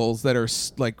particles that are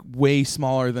like way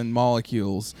smaller than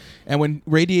molecules, and when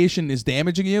radiation is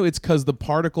damaging you, it's because the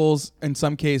particles in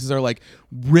some cases are like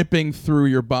ripping through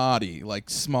your body, like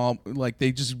small, like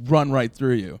they just run right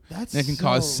through you. That's and it can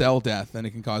cause so- cell death, and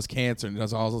it can cause cancer, and it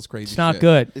does all this crazy. It's not shit.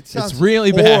 good. It sounds really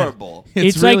horrible. bad.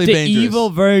 It's really like the dangerous. evil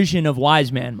version of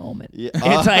Wise Man moment. Yeah.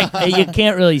 It's like you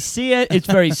can't really see it. It's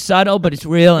very subtle, but it's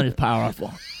real and it's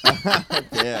powerful.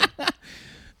 Damn.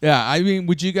 Yeah, I mean,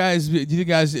 do you guys,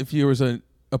 if you was a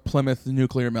Plymouth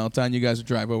nuclear meltdown, you guys would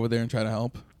drive over there and try to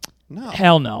help? No.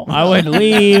 Hell no. I would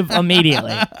leave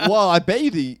immediately. Well, I bet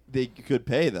you they could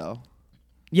pay though.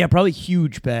 Yeah, probably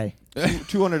huge pay.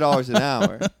 $200 an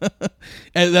hour.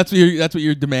 And that's what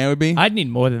your demand would be. I'd need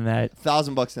more than that.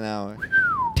 $1,000 an hour.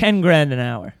 10 grand an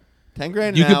hour. 10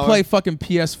 grand an You hour. could play fucking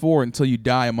PS4 until you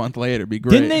die a month later. It'd be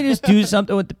great. Didn't they just do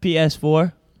something with the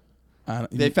PS4?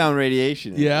 They found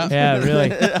radiation. in Yeah. it. Yeah,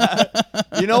 really.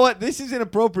 You know what? This is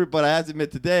inappropriate, but I have to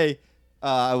admit today,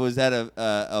 I was at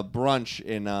a brunch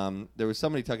and there was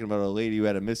somebody talking about a lady who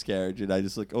had a miscarriage, and I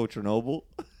just like, oh, Chernobyl.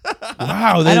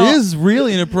 Wow, that don't- is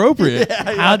really inappropriate.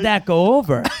 How'd that go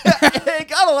over? It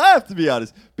got a laugh, to be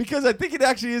honest, because I think it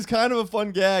actually is kind of a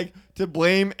fun gag to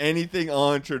blame anything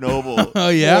on Chernobyl. Oh,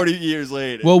 yeah? 40 years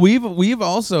later. Well, we've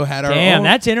also had our Damn, own.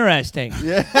 that's interesting.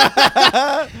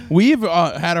 We've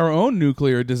had our own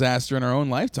nuclear disaster in our own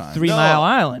lifetime. 3 Mile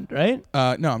Island, right?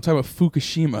 No, I'm talking about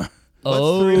Fukushima.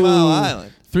 What's 3 Mile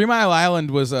Island? 3 Mile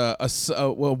Island was a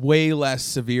way less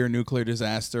severe nuclear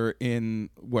disaster in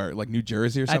where, like New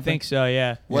Jersey or something. I think so,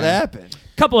 yeah. What Yeah. happened?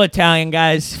 Couple Italian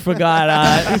guys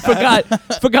forgot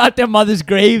their mother's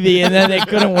gravy, and then they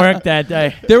couldn't work that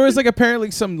day. There was like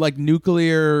apparently some like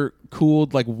nuclear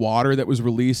cooled like water that was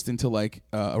released into like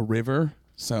a river.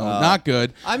 So not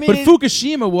good. I mean, but it-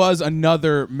 Fukushima was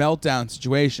another meltdown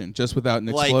situation, just without an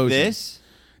Like explosion. this?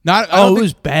 Not. I Oh, don't it think-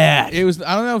 was bad. It was.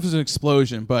 I don't know if it was an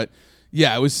explosion, but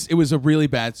yeah, it was a really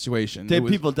bad situation. Did It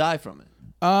was- people die from it?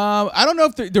 I don't know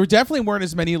if there definitely weren't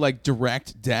as many like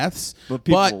direct deaths, But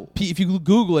people- if you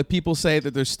Google it, people say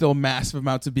that there's still massive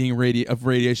amounts of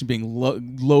radiation being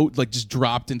low, like just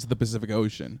dropped into the Pacific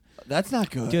Ocean. That's not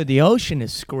good. Dude, the ocean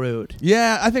is screwed.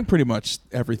 Yeah, I think pretty much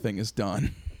everything is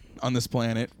done on this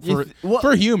planet You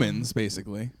for humans,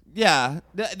 basically. Yeah,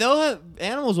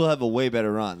 animals will have a way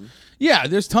better run. Yeah,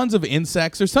 there's tons of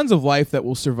insects. There's tons of life that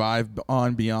will survive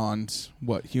on beyond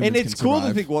what humans And it's can cool survive.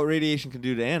 to think what radiation can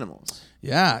do to animals.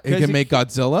 Yeah, it 'Cause can it- make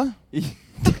Godzilla.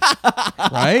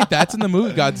 Right? That's in the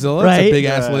movie Godzilla. Right. It's a big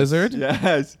ass lizard.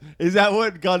 Yes. Is that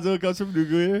what Godzilla comes from?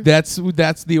 Nuclear?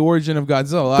 That's the origin of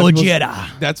Godzilla. A lot of people-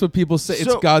 Gojira. That's what people say. It's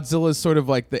So- Godzilla's sort of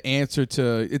like the answer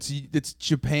to it's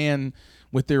Japan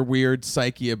with their weird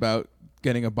psyche about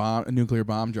getting a nuclear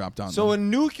bomb dropped on So them. a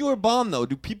nuclear bomb, though,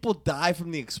 do people die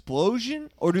from the explosion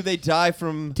or do they die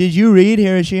from... Did you read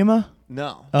Hiroshima?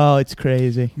 No. Oh, it's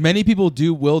crazy. Many people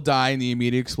will die in the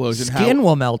immediate explosion. Skin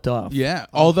will melt off. Yeah.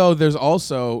 Although there's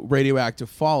also radioactive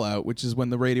fallout, which is when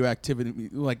the radioactivity,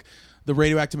 like the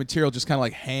radioactive material, just kind of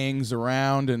like hangs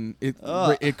around and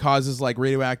it causes like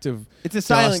radioactive. It's a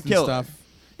silent dust and killer. stuff.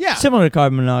 Yeah. Similar to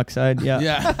carbon monoxide. Yeah.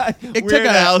 Yeah. It Weird took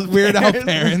Al's out Weird Al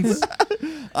parents.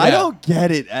 I Yeah. don't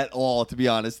get it at all, to be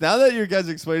honest. Now that you guys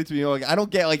explained it to me, like I don't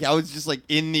get like how it's just like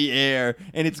in the air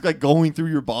and it's like going through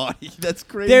your body. That's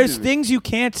crazy. There's things you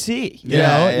can't see. You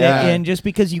Yeah, know? yeah. And just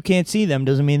because you can't see them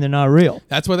doesn't mean they're not real.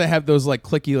 That's why they have those like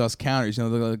clicky-less counters. You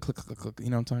know, the click, click, click.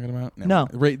 You know what I'm talking about? No.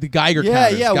 The Geiger Yeah,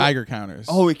 counters. yeah. Geiger counters.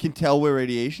 Oh, it can tell where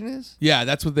radiation is? Yeah,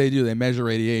 that's what they do. They measure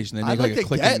radiation. They I'd make like like a to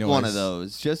clicking get noise. one of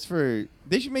those just for...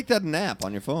 They should make that an app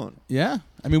on your phone. Yeah.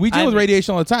 I mean, we deal with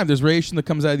radiation all the time. There's radiation that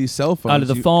comes out of these cell phones. Out of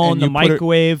the You- phone, and the you put it-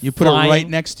 microwave, You put it right flying.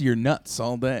 next to your nuts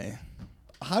all day.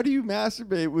 How do you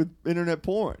masturbate with internet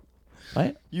porn?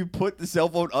 What? You put the cell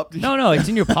phone up to No, it's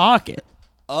in your pocket.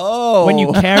 Oh. When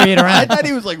you carry it I around. thought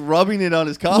he was like rubbing it on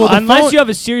his cock. Well, unless you have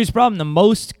a serious problem, the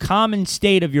most common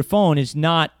state of your phone is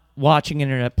not watching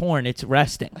internet porn, it's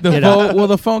resting. The you know? phone, well,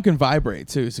 the phone can vibrate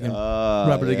too, so you can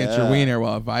rub it against your yeah. wiener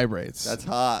while it vibrates. That's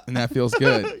hot. and that feels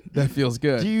good. That feels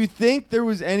good. Do you think there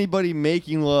was anybody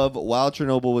making love while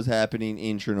Chernobyl was happening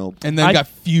in Chernobyl? And then got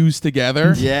fused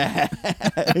together. Yeah.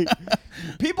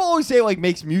 People always say it like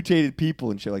makes mutated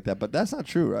people and shit like that, but that's not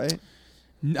true, right?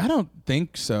 I don't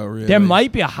think so, really. There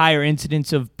might be a higher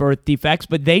incidence of birth defects,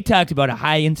 but they talked about a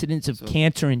high incidence of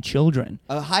cancer in children.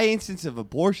 A high instance of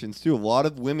abortions too. A lot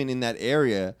of women in that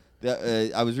area.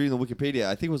 I was reading the Wikipedia.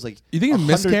 I think it was like. You think of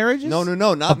 100 miscarriages? No,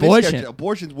 not Abortion. miscarriages.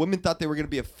 Abortions. Women thought they were going to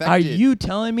be affected. Are you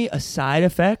telling me a side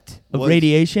effect of Was-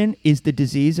 radiation is the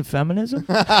disease of feminism?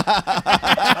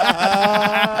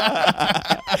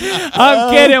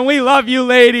 I'm kidding. We love you,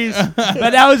 ladies.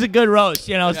 But that was a good roast.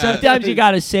 You know, sometimes you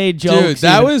got to say jokes. Dude,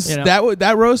 that even, was you know.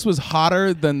 that roast was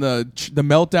hotter than the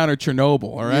meltdown of Chernobyl.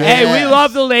 All right. Hey, we Yes.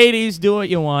 love the ladies. Do what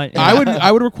you want.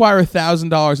 I would require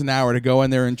 $1,000 an hour to go in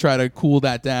there and try to cool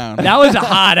that down. That was a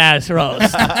hot ass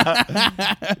roast.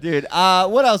 Dude,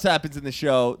 what else happens in the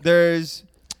show?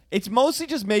 It's mostly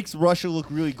just makes Russia look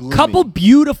really gloomy. Couple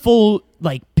beautiful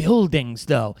like buildings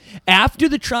though. After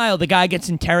the trial, the guy gets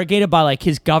interrogated by like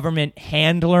his government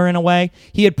handler in a way.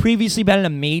 He had previously been in a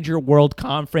major world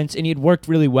conference and he had worked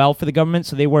really well for the government,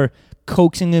 so they were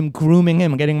coaxing him, grooming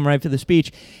him, getting him right for the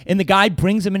speech. And the guy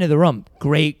brings him into the room.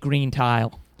 Great green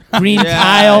tile. Green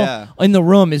tile in the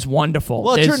room is wonderful.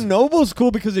 Well, There's- Chernobyl's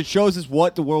cool because it shows us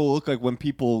what the world will look like when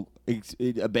people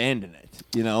abandon it,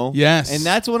 you know? Yes. And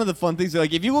that's one of the fun things.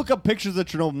 Like, if you look up pictures of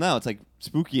Chernobyl now, it's like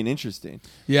spooky and interesting.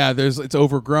 Yeah, it's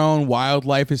overgrown.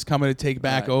 Wildlife is coming to take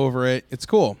back over it. It's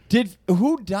cool.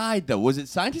 Who died though? Was it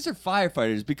scientists or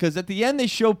firefighters? Because at the end they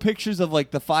show pictures of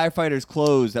like the firefighters'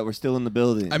 clothes that were still in the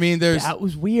building. I mean, that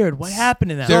was weird. What happened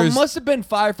to them? so it must have been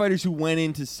firefighters who went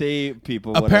in to save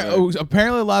people.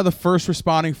 Apparently, a lot of the first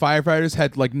responding firefighters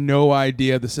had like no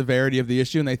idea the severity of the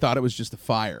issue, and they thought it was just a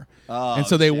fire. And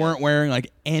so they weren't wearing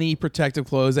like any protective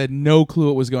clothes. They had no clue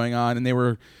what was going on, and they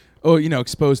were,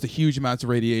 exposed to huge amounts of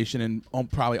radiation, and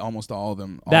probably almost all of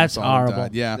them. That's almost all of them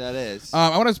horrible. died. Yeah, That is.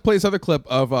 I want to play this other clip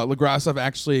of Legrasov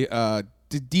actually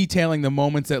detailing the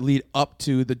moments that lead up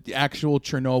to the actual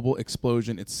Chernobyl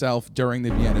explosion itself during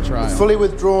the Vienna trial. Fully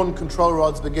withdrawn control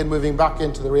rods begin moving back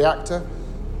into the reactor.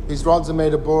 These rods are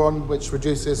made of boron, which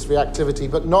reduces reactivity,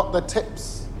 but not the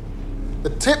tips. The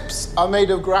tips are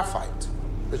made of graphite,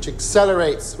 which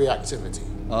accelerates reactivity.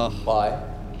 Why?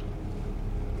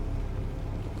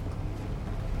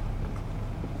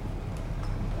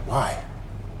 Why?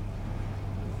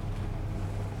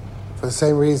 For the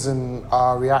same reason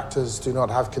our reactors do not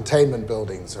have containment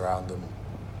buildings around them,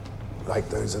 like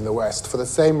those in the West. For the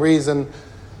same reason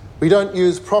we don't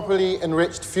use properly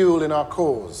enriched fuel in our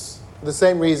cores. For the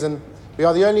same reason we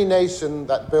are the only nation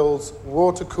that builds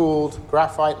water-cooled,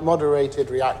 graphite-moderated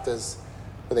reactors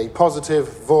with a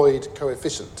positive void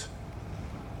coefficient.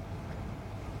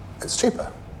 It's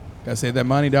cheaper. Gotta save that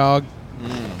money, dog.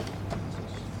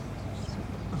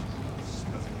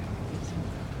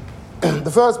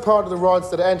 The first part of the rods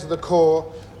that enter the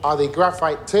core are the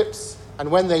graphite tips,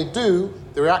 and when they do,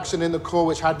 the reaction in the core,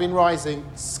 which had been rising,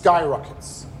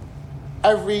 skyrockets.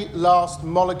 Every last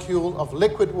molecule of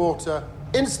liquid water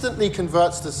instantly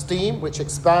converts to steam, which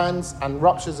expands and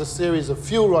ruptures a series of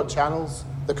fuel rod channels.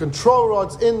 The control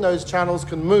rods in those channels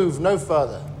can move no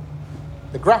further.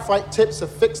 The graphite tips are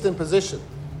fixed in position,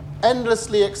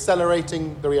 endlessly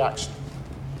accelerating the reaction.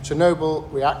 Chernobyl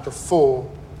reactor 4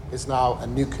 is now a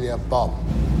nuclear bomb.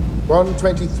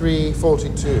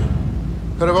 1:23:42.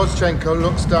 Perevoschenko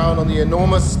looks down on the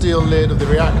enormous steel lid of the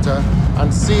reactor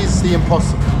and sees the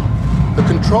impossible. The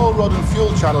control rod and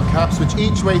fuel channel caps, which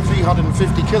each weigh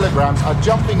 350 kilograms, are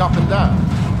jumping up and down.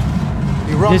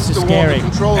 He runs This is toward scary. the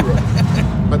control room,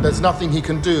 but there's nothing he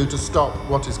can do to stop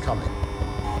what is coming.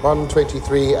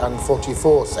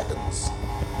 1:23:44.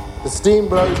 The steam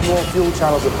blows more fuel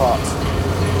channels apart.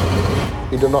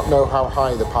 We do not know how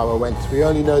high the power went. We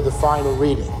only know the final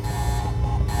reading.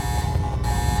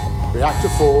 Reactor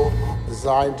 4,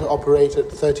 designed to operate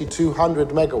at 3,200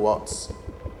 megawatts,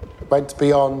 went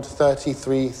beyond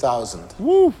 33,000.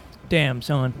 Woo. Damn,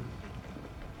 son.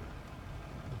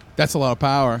 That's a lot of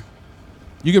power.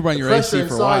 You could run your Pressure AC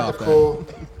for a while. inside the off that. core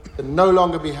can no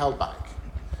longer be held back.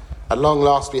 At long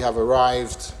last, we have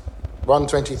arrived.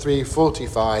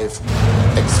 1:23:45.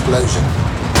 Explosion.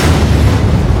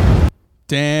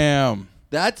 Damn.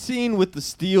 That scene with the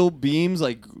steel beams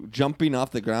like jumping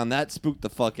off the ground, that spooked the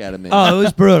fuck out of me. Oh, it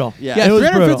was brutal. Yeah. Yeah, it was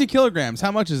 350 brutal. kilograms.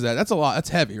 How much is that? That's a lot. That's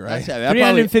heavy, right? That's heavy. I probably,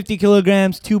 350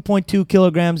 kilograms, 2.2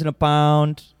 kilograms in a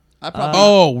pound.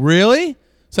 Oh, really?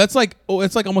 So that's like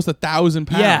it's like almost 1,000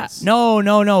 pounds. Yeah.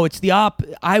 No. It's the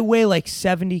I weigh like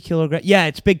 70 kilograms. Yeah,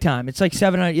 it's big time. It's like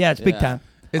 700. Yeah, it's big Yeah. time.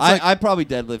 It's I probably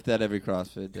deadlift that every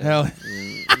CrossFit day. Hell.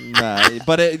 Nah,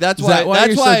 but that's Is why. that why that's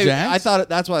you're so why jacked? I thought.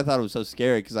 That's why I thought it was so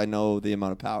scary because I know the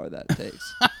amount of power that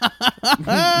takes.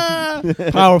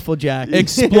 Powerful Jack.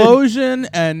 explosion,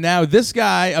 and now this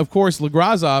guy, of course,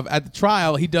 Legrazov, at the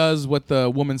trial, he does what the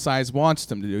woman size wants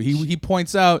him to do. He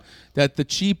points out that the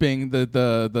cheaping,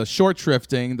 the short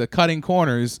shrifting, the cutting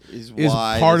corners Is is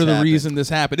why part this of the happened. reason this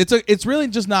happened. It's really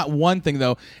just not one thing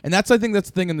though, and I think that's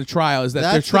the thing in the trial is that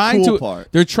That's the they're trying cool to part.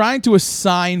 they're trying to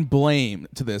assign blame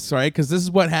to this, right? Because this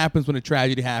is what happens when a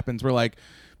tragedy happens. We're like,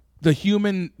 the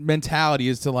human mentality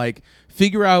is to like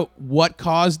figure out what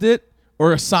caused it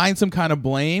or assign some kind of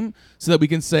blame so that we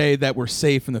can say that we're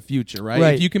safe in the future, right?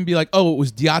 Right. If you can be like, oh, it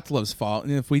was Dyatlov's fault,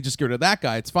 and if we just get rid of that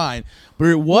guy, it's fine. But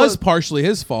it was partially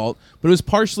his fault, but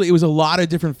it was a lot of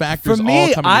different factors For all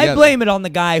me, coming I together. blame it on the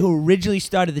guy who originally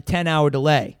started the 10-hour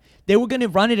delay. They were going to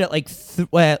run it at like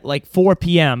 4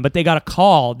 p.m., but they got a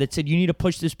call that said you need to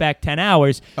push this back 10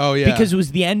 hours. Oh, yeah. Because it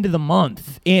was the end of the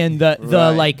month, and the Right.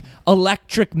 like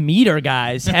electric meter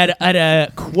guys had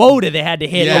a quota they had to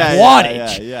hit Yeah, of yeah,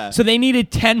 wattage. yeah. So they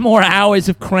needed 10 more hours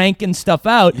of cranking stuff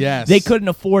out. Yes. They couldn't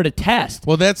afford a test.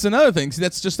 Well, that's another thing. See,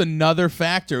 that's just another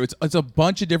factor. It's a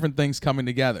bunch of different things coming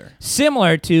together.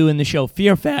 Similar to in the show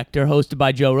Fear Factor, hosted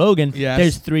by Joe Rogan, Yes.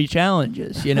 there's 3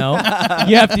 challenges, you know?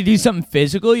 You have to do something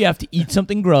physical, you have to eat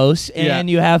something gross, and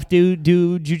you have to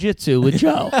do jujitsu with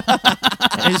Joe.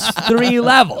 There's 3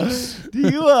 levels. Do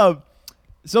you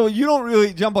So you don't really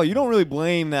you don't really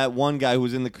blame that one guy who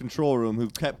was in the control room who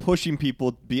kept pushing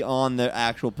people beyond their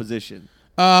actual position.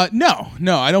 No,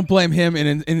 I don't blame him,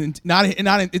 and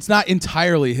it's not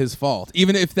entirely his fault.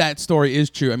 Even if that story is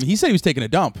true, I mean, he said he was taking a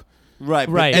dump. Right.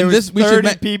 but Right. There And was this- we should 30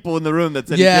 me- people in the room that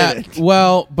said Yeah, he did it.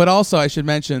 well, but also I should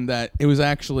mention that it was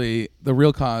actually the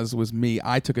real cause was me.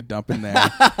 I took a dump in there,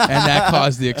 and that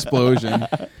caused the explosion.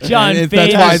 John And that's why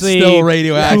it's famously still pooped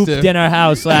radioactive. in our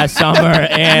house last summer,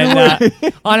 and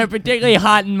on a particularly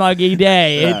hot and muggy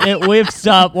day, it wafts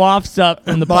up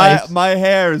from the pipes. My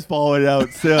hair is falling out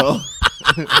still.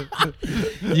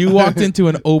 You walked into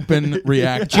an open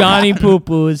reactor. Johnny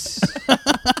Poo-Poos.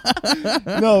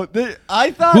 No,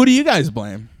 I thought. Who do you guys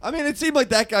blame? I mean, it seemed like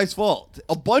that guy's fault.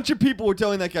 A bunch of people were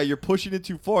telling that guy, "You're pushing it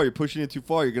too far. You're pushing it too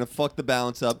far. You're gonna fuck the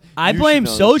balance up." I You blame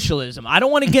should know this." socialism. I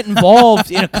don't want to get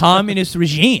involved in a communist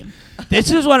regime.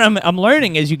 This is what I'm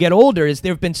learning as you get older. Is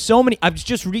there have been so many. I was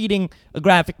just reading a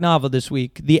graphic novel this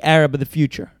week, The Arab of the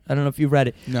Future. I don't know if you've read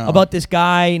it. No. About this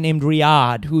guy named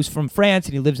Riyadh, who's from France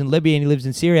and he lives in Libya and he lives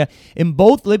in Syria. And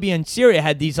both Libya and Syria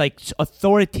had these like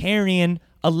authoritarian,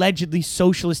 allegedly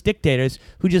socialist dictators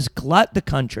who just glut the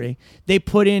country. They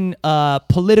put in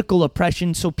political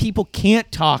oppression so people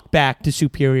can't talk back to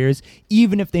superiors,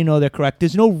 even if they know they're correct.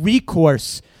 There's no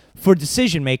recourse for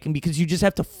decision making because you just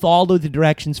have to follow the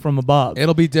directions from above.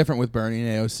 It'll be different with Bernie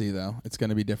and AOC, though. It's going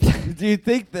to be different. Do you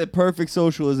think that perfect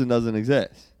socialism doesn't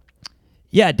exist?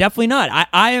 Yeah, definitely not.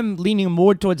 I am leaning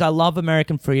more towards I love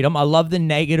American freedom. I love the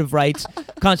negative rights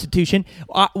Constitution.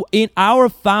 In our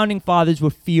founding fathers were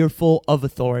fearful of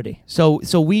authority. So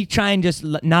we try and just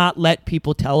not let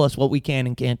people tell us what we can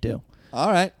and can't do.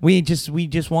 All right. We just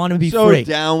want to be So free.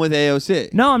 down with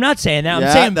AOC. No, I'm not saying that. I'm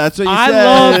Yeah, saying that's what you I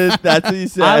said. love That's what you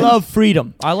said. I love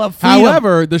freedom. I love freedom.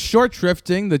 However, the short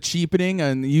shrifting, the cheapening,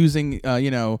 and using,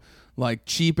 like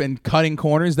cheap and cutting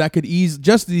corners, that could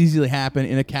just as easily happen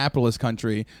in a capitalist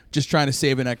country, just trying to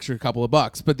save an extra couple of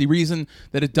bucks. But the reason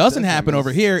that it doesn't happen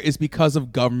over here is because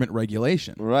of government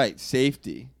regulation. Right.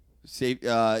 Safety.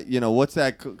 What's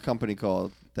that company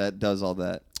called that does all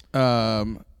that?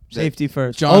 Safety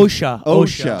first. John- OSHA. Oh,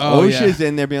 yeah. OSHA's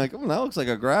in there being like, that looks like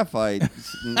a graphite.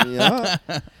 Yeah.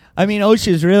 I mean,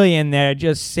 OSHA's really in there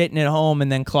just sitting at home and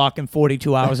then clocking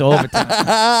 42 hours overtime.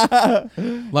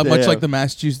 Much Damn. like the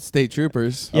Massachusetts State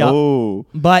Troopers. Yeah. Oh.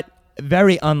 But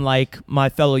very unlike my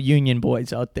fellow union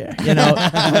boys out there.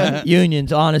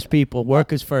 Unions, honest people,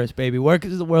 workers first, baby.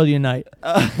 Workers of the world unite.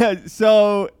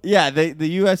 So, yeah, the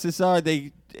USSR,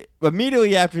 they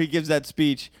immediately after he gives that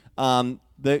speech,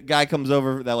 the guy comes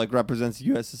over that like represents the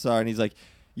USSR, and he's like,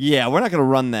 "Yeah, we're not going to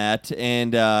run that,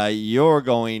 and you're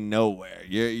going nowhere.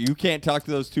 You can't talk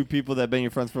to those two people that have been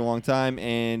your friends for a long time,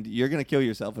 and you're going to kill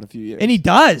yourself in a few years." And he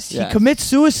does. Yes. He commits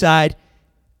suicide.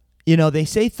 They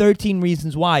say 13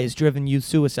 reasons why has driven youth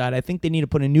suicide. I think they need to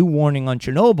put a new warning on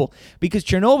Chernobyl because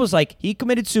Chernobyl's like, he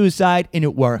committed suicide and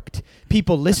it worked.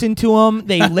 People listened to him.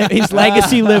 His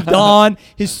legacy lived on.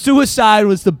 His suicide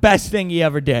was the best thing he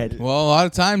ever did. Well, a lot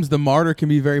of times the martyr can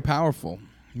be very powerful.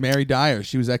 Mary Dyer,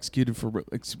 she was executed for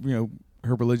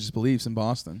her religious beliefs in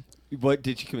Boston. What,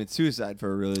 did she commit suicide for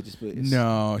her religious beliefs?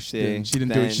 No, she didn't. She didn't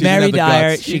do then- it. She Mary didn't have the Dyer,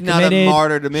 guts. she She's not a committed.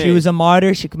 martyr to me. She was a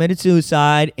martyr. She committed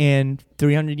suicide, and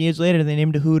 300 years later, they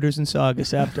named her Hooters and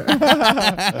Saugus after her.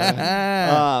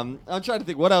 I'm trying to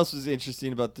think what else was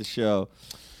interesting about the show.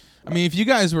 I mean, if you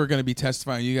guys were going to be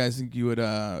testifying, you guys think you would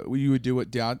do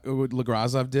what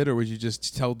Legrazov did, or would you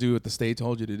just do what the state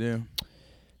told you to do?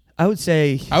 I would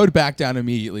say I would back down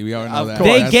immediately. We already know Of that. course.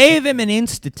 they That's- gave him an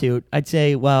institute. I'd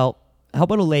say, well, how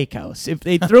about a lake house? If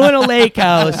they threw in a lake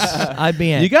house, I'd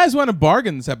be in. You guys want to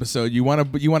bargain this episode. You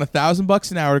want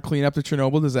 $1,000 an hour to clean up the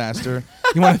Chernobyl disaster.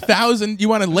 You want $1,000. You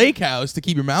want a lake house to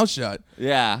keep your mouth shut.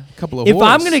 Yeah. A couple of. If whores.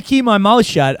 I'm going to keep my mouth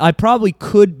shut, I probably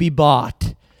could be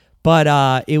bought,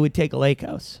 but it would take a lake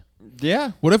house.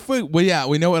 Yeah. What if we? Well, yeah,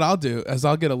 we know what I'll do. Is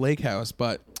I'll get a lake house,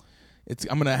 but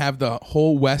I'm gonna have the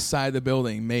whole west side of the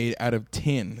building made out of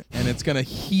tin, and it's gonna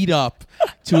heat up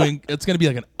it's gonna be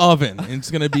like an oven, and it's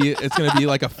gonna be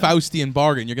like a Faustian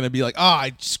bargain. You're gonna be like,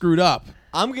 I screwed up.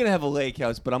 I'm going to have a lake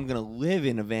house, but I'm going to live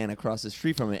in a van across the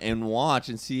street from it and watch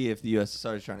and see if the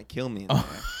USSR is trying to kill me in there.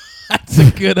 That's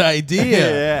a good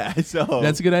idea. Yeah. So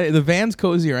That's a good idea. The van's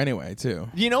cozier anyway, too.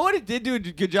 You know what? It did do a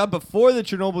good job before the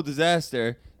Chernobyl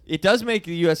disaster. It does make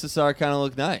the USSR kind of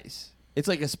look nice. It's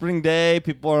like a spring day.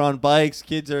 People are on bikes.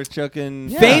 Kids are chucking.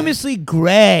 Famously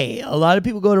gray. A lot of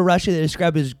people go to Russia. They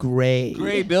describe it as gray.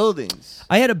 Gray buildings.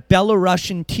 I had a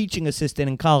Belarussian teaching assistant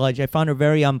in college. I found her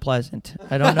very unpleasant.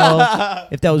 I don't know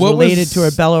if that was What related was- to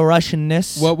her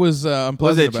Belarusianness. What was Was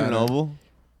unpleasant it about her? Chernobyl?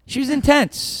 She was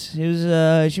intense. She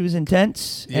was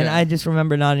intense, and Yeah. I just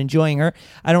remember not enjoying her.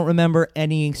 I don't remember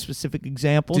any specific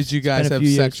examples. Did you It's been guys a have few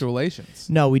years. sexual relations?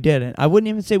 No, we didn't. I wouldn't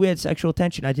even say we had sexual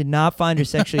tension. I did not find her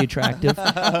sexually attractive.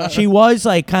 She was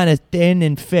like kind of thin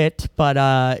and fit, but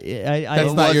I That's It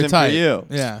not your wasn't for type. you.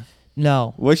 Yeah.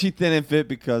 no. Was she thin and fit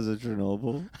because of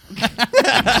Chernobyl?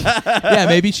 Yeah,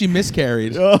 maybe she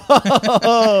miscarried.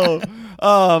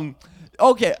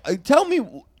 Okay. Tell me,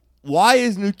 why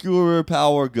is nuclear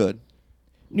power good?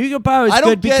 Nuclear power is I don't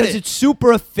good get because it. it's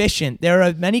super efficient. There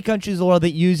are many countries in the world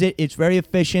that use it. It's very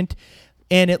efficient,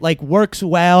 and it like works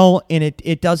well, and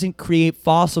it doesn't create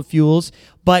fossil fuels,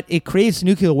 but it creates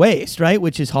nuclear waste, right?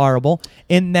 Which is horrible.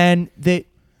 And then the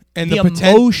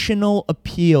emotional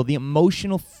appeal, the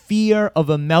emotional fear of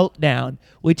a meltdown,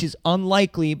 which is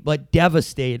unlikely but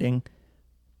devastating,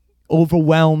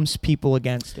 overwhelms people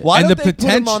against it. Why And don't the they put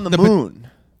them potenti- on the the pot- moon?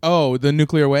 Oh, the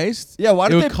nuclear waste? Yeah, why it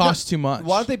don't would they cost too much.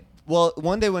 Why don't they? Well,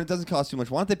 one day when it doesn't cost too much,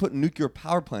 why don't they put nuclear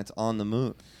power plants on the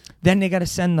moon? Then they got to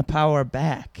send the power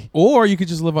back. Or you could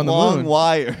just live on the Long moon.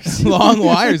 wires. Long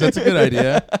wires. That's a good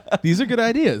idea. These are good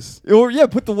ideas. Or yeah,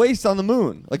 put the waste on the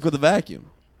moon, like with a vacuum.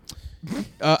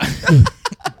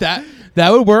 That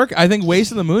would work. I think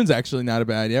waste on the moon's actually not a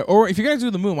bad idea. Or if you're gonna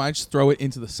do the moon, why not just throw it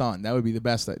into the sun? That would be the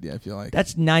best idea. I feel like.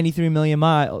 That's 93 million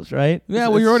miles, right? Yeah,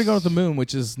 well, you're already going to the moon,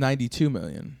 which is 92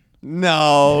 million.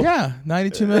 No. Yeah,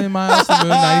 92 million miles to the moon,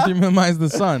 93 million miles to the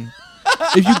sun.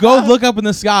 If you go look up in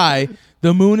the sky,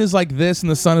 the moon is like this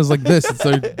and the sun is like this. It's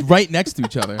like right next to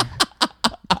each other.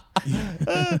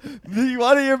 Do you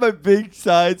want to hear my big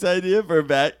science idea for a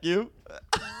vacuum?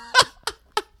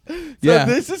 Yeah.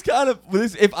 So this is kind of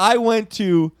this. If I went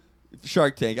to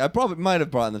Shark Tank. I probably might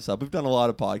have brought this up. We've done a lot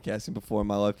of podcasting before in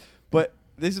my life, but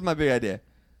this is my big idea.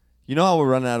 You know how we're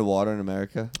running out of water in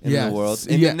America, in the world?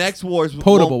 In the next wars,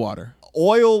 potable water.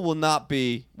 Oil will not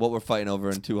be what we're fighting over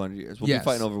in 200 years. We'll Yes. be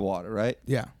fighting over water, right?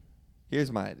 Yeah.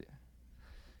 Here's my idea.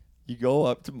 You go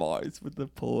up to Mars with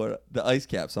the ice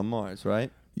caps on Mars, right?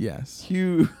 Yes.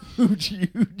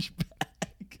 Huge bag.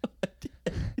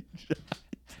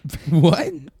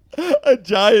 What? A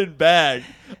giant bag.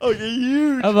 Okay,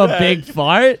 huge Of bag. a big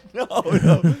fart? No,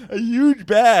 a huge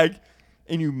bag.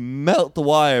 And you melt the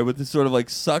wire with this sort of like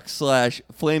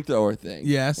suck/flamethrower thing.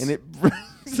 Yes. And it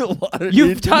brings the water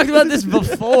You've talked about this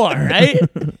before, right?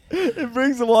 It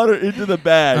brings the water into the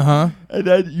bag. Uh-huh. And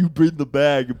then you bring the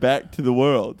bag back to the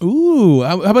world. Ooh,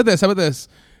 how about this?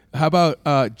 How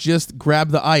about just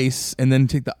grab the ice and then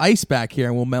take the ice back here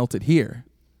and we'll melt it here?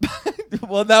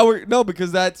 Well, now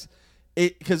because that's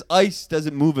it. Because ice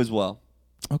doesn't move as well.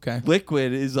 Okay.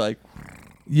 Liquid is like,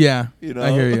 Yeah. you know.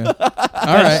 I hear you.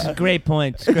 All right. Great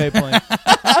points. Great point.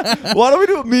 Why don't we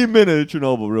do a meme minute of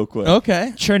Chernobyl real quick?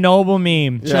 Okay. Chernobyl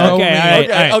meme. Chernobyl Okay, meme. all right,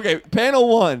 Okay, all right. okay. Panel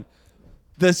 1.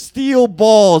 The steel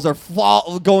balls are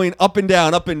going up and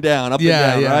down, up and down, up and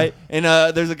Yeah, down, yeah. right? And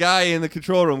there's a guy in the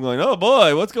control room going, "Oh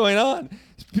boy, what's going on?"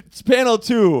 It's panel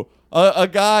 2. A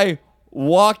guy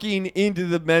walking into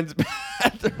the men's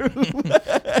bathroom.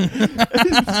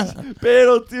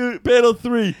 Panel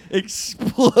 3.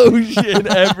 Explosion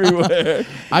everywhere.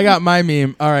 I got my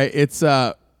meme. All right. It's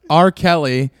R.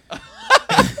 Kelly.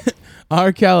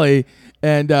 R. Kelly.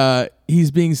 And he's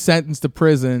being sentenced to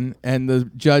prison. And the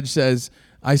judge says,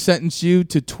 I sentence you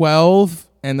to 12.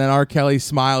 And then R. Kelly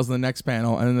smiles in the next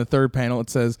panel. And in the third panel, it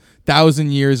says,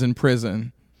 1,000 years in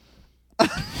prison.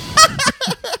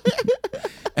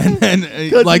 And then,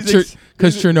 like, because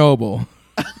Chernobyl.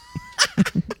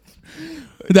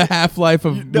 The half-life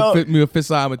of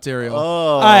fissile material.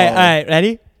 All right,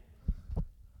 ready?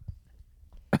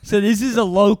 So this is a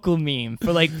local meme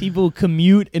for like people who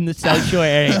commute in the South Shore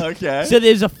area. Okay. So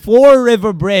there's a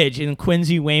 4-river bridge in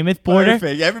Quincy-Weymouth border.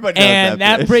 Perfect. Everybody knows and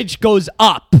that bridge goes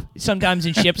up. Sometimes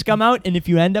when ships come out, and if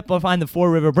you end up behind the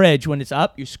 4-river bridge when it's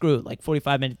up, you're screwed. Like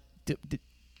 45-minute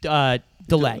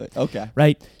delay. Okay.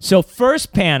 Right? So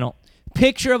first panel,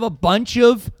 picture of a bunch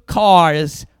of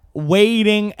cars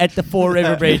waiting at the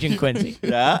 4-river bridge in Quincy.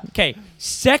 Yeah. Okay.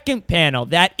 Second panel,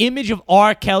 that image of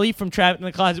R. Kelly from Trapped in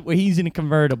the Closet where he's in a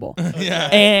convertible. Yeah.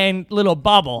 And little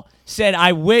bubble said,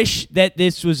 I wish that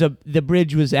this was the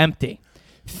bridge was empty.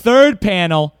 Third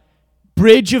panel,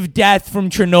 bridge of death from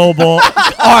Chernobyl.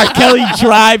 R. Kelly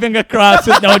driving across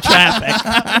with no traffic.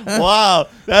 Wow,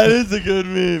 that is a good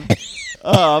meme.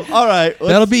 All right.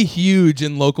 That'll be huge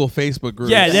in local Facebook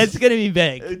groups. Yeah, that's going to be a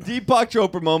big. Deepak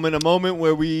Chopra moment, a moment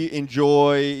where we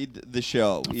enjoy the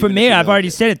show. For even me, if we I've don't already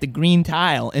get it. said it, the green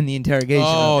tile in the interrogation.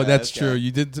 Oh, Okay, that's okay. true.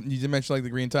 You did mention like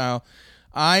the green tile.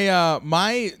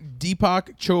 My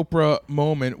Deepak Chopra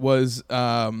moment was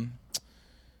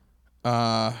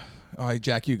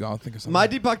Jack, you go. I'll think of something. My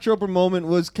Deepak Chopra moment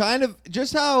was kind of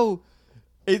just how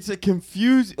it's a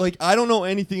confused. Like, I don't know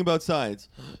anything about science.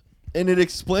 And it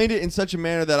explained it in such a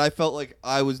manner that I felt like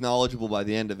I was knowledgeable by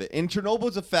the end of it. And Chernobyl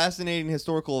is a fascinating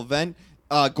historical event.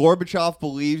 Gorbachev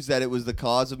believes that it was the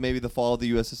cause of maybe the fall of the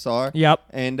USSR. Yep.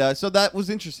 And so that was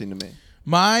interesting to me.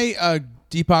 My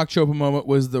Deepak Chopra moment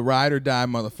was the ride or die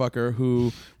motherfucker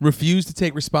who refused to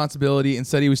take responsibility and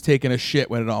said he was taking a shit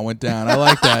when it all went down. I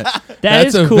like that. That's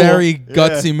is a cool. very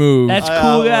gutsy move. That's I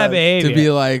cool guy like behavior. to be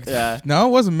like, Yeah. no,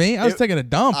 it wasn't me. I was taking a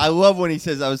dump. I love when he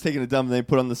says I was taking a dump and they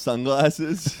put on the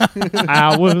sunglasses.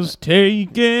 I was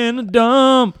taking a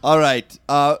dump. All right.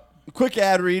 Quick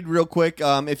ad read real quick.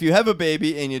 If you have a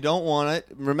baby and you don't want it,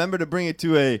 remember to bring it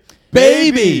to a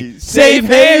Baby safe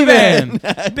haven.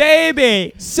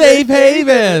 Baby. Safe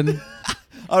haven.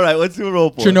 All right, let's do a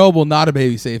role play. Chernobyl, not a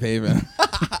baby safe haven.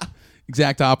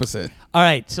 Exact opposite. All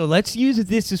right, so let's use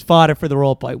this as fodder for the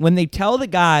role play. When they tell the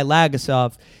guy,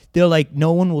 Lagasov, they're like,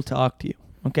 no one will talk to you,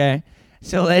 okay?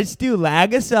 So let's do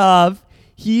Lagasov.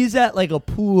 He's at like a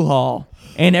pool hall,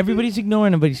 and everybody's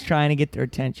ignoring him, but he's trying to get their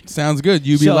attention. Sounds good.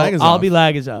 You be So Lagazov. I'll be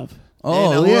Lagasov.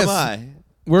 Oh, and who yes. am I?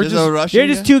 We're Just a just. Russian They're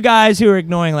just guy? two guys who are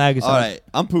ignoring Lagasov. All right,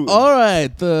 I'm Putin. All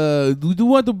right. Do you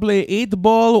want to play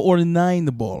 8-ball or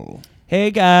 9-ball?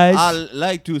 Hey, guys. I'd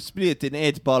like to split an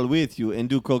 8-ball with you and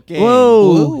do cocaine.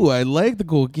 Whoa. Ooh, I like the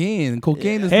cocaine.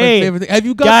 Cocaine is Hey, my favorite thing. Have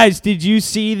you got? Guys, did you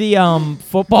see the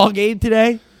football game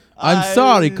today? I'm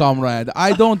sorry, comrade.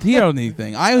 I don't hear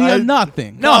anything. I hear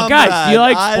nothing. No, guys, do you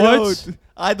like sports?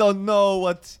 I don't know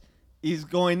what is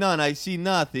going on. I see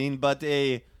nothing but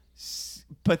a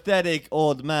pathetic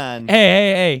old man.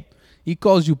 Hey. He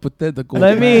calls you pathetic.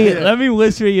 Let me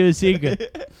whisper you a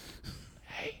secret.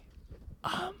 Hey,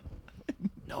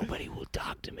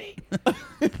 talk to me, but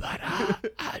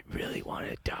I really want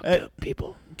to talk to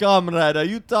people. Comrade, are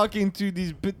you talking to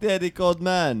this pathetic old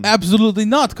man? Absolutely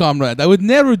not, comrade. I would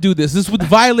never do this. This would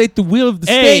violate the will of the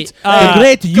Hey, state, the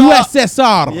great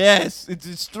USSR. Yes,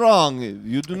 it's strong.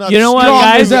 You do not. You know what, Strong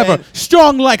guys? as ever.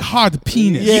 Strong like hard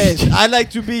penis. Yes, I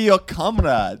like to be your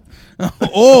comrade.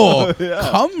 Oh,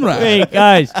 comrade. Hey,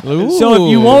 guys. Ooh. So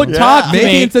if you won't Yeah. talk to Maybe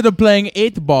me, instead of playing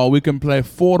 8-ball, we can play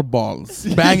 4 balls,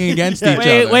 banging against each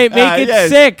other. wait, make it yes.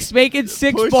 6. Make it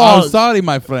 6 Oh, balls. sorry,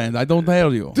 my friend. I don't hear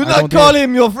you. Do I not don't call hear-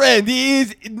 him your friend. He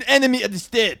is an enemy of the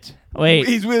state. Wait.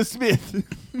 He's Will Smith.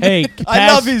 Hey, I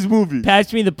love his movie.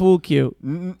 Pass me the pool cue.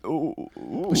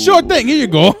 Sure thing. Here you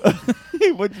go.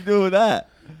 What you do with that?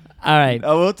 All right,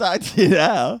 I will talk to you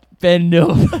now. bend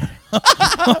over.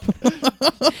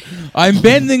 I'm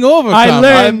bending over, I comrade.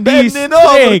 learned I'm these bending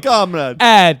over, tricks comrade.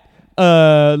 at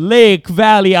Lake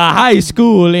Valley High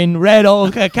School in Red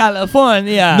Oak,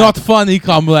 California. Not funny,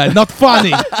 comrade. Not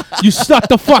funny. You shut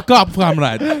the fuck up,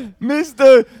 comrade.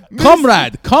 Mr.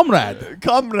 Comrade.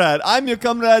 Comrade, I'm your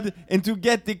comrade, and to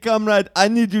get the comrade, I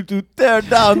need you to tear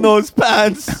down those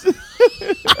pants.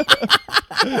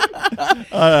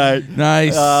 All right.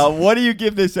 Nice. What do you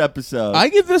give this episode? I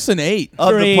give this an 8. of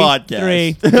Three, the podcast.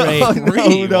 three. Oh, no,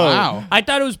 3. no. Wow. I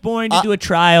thought it was boring to do a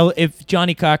trial if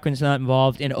Johnny Cochran's not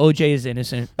involved and OJ is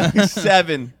innocent.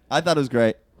 7. I thought it was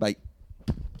great.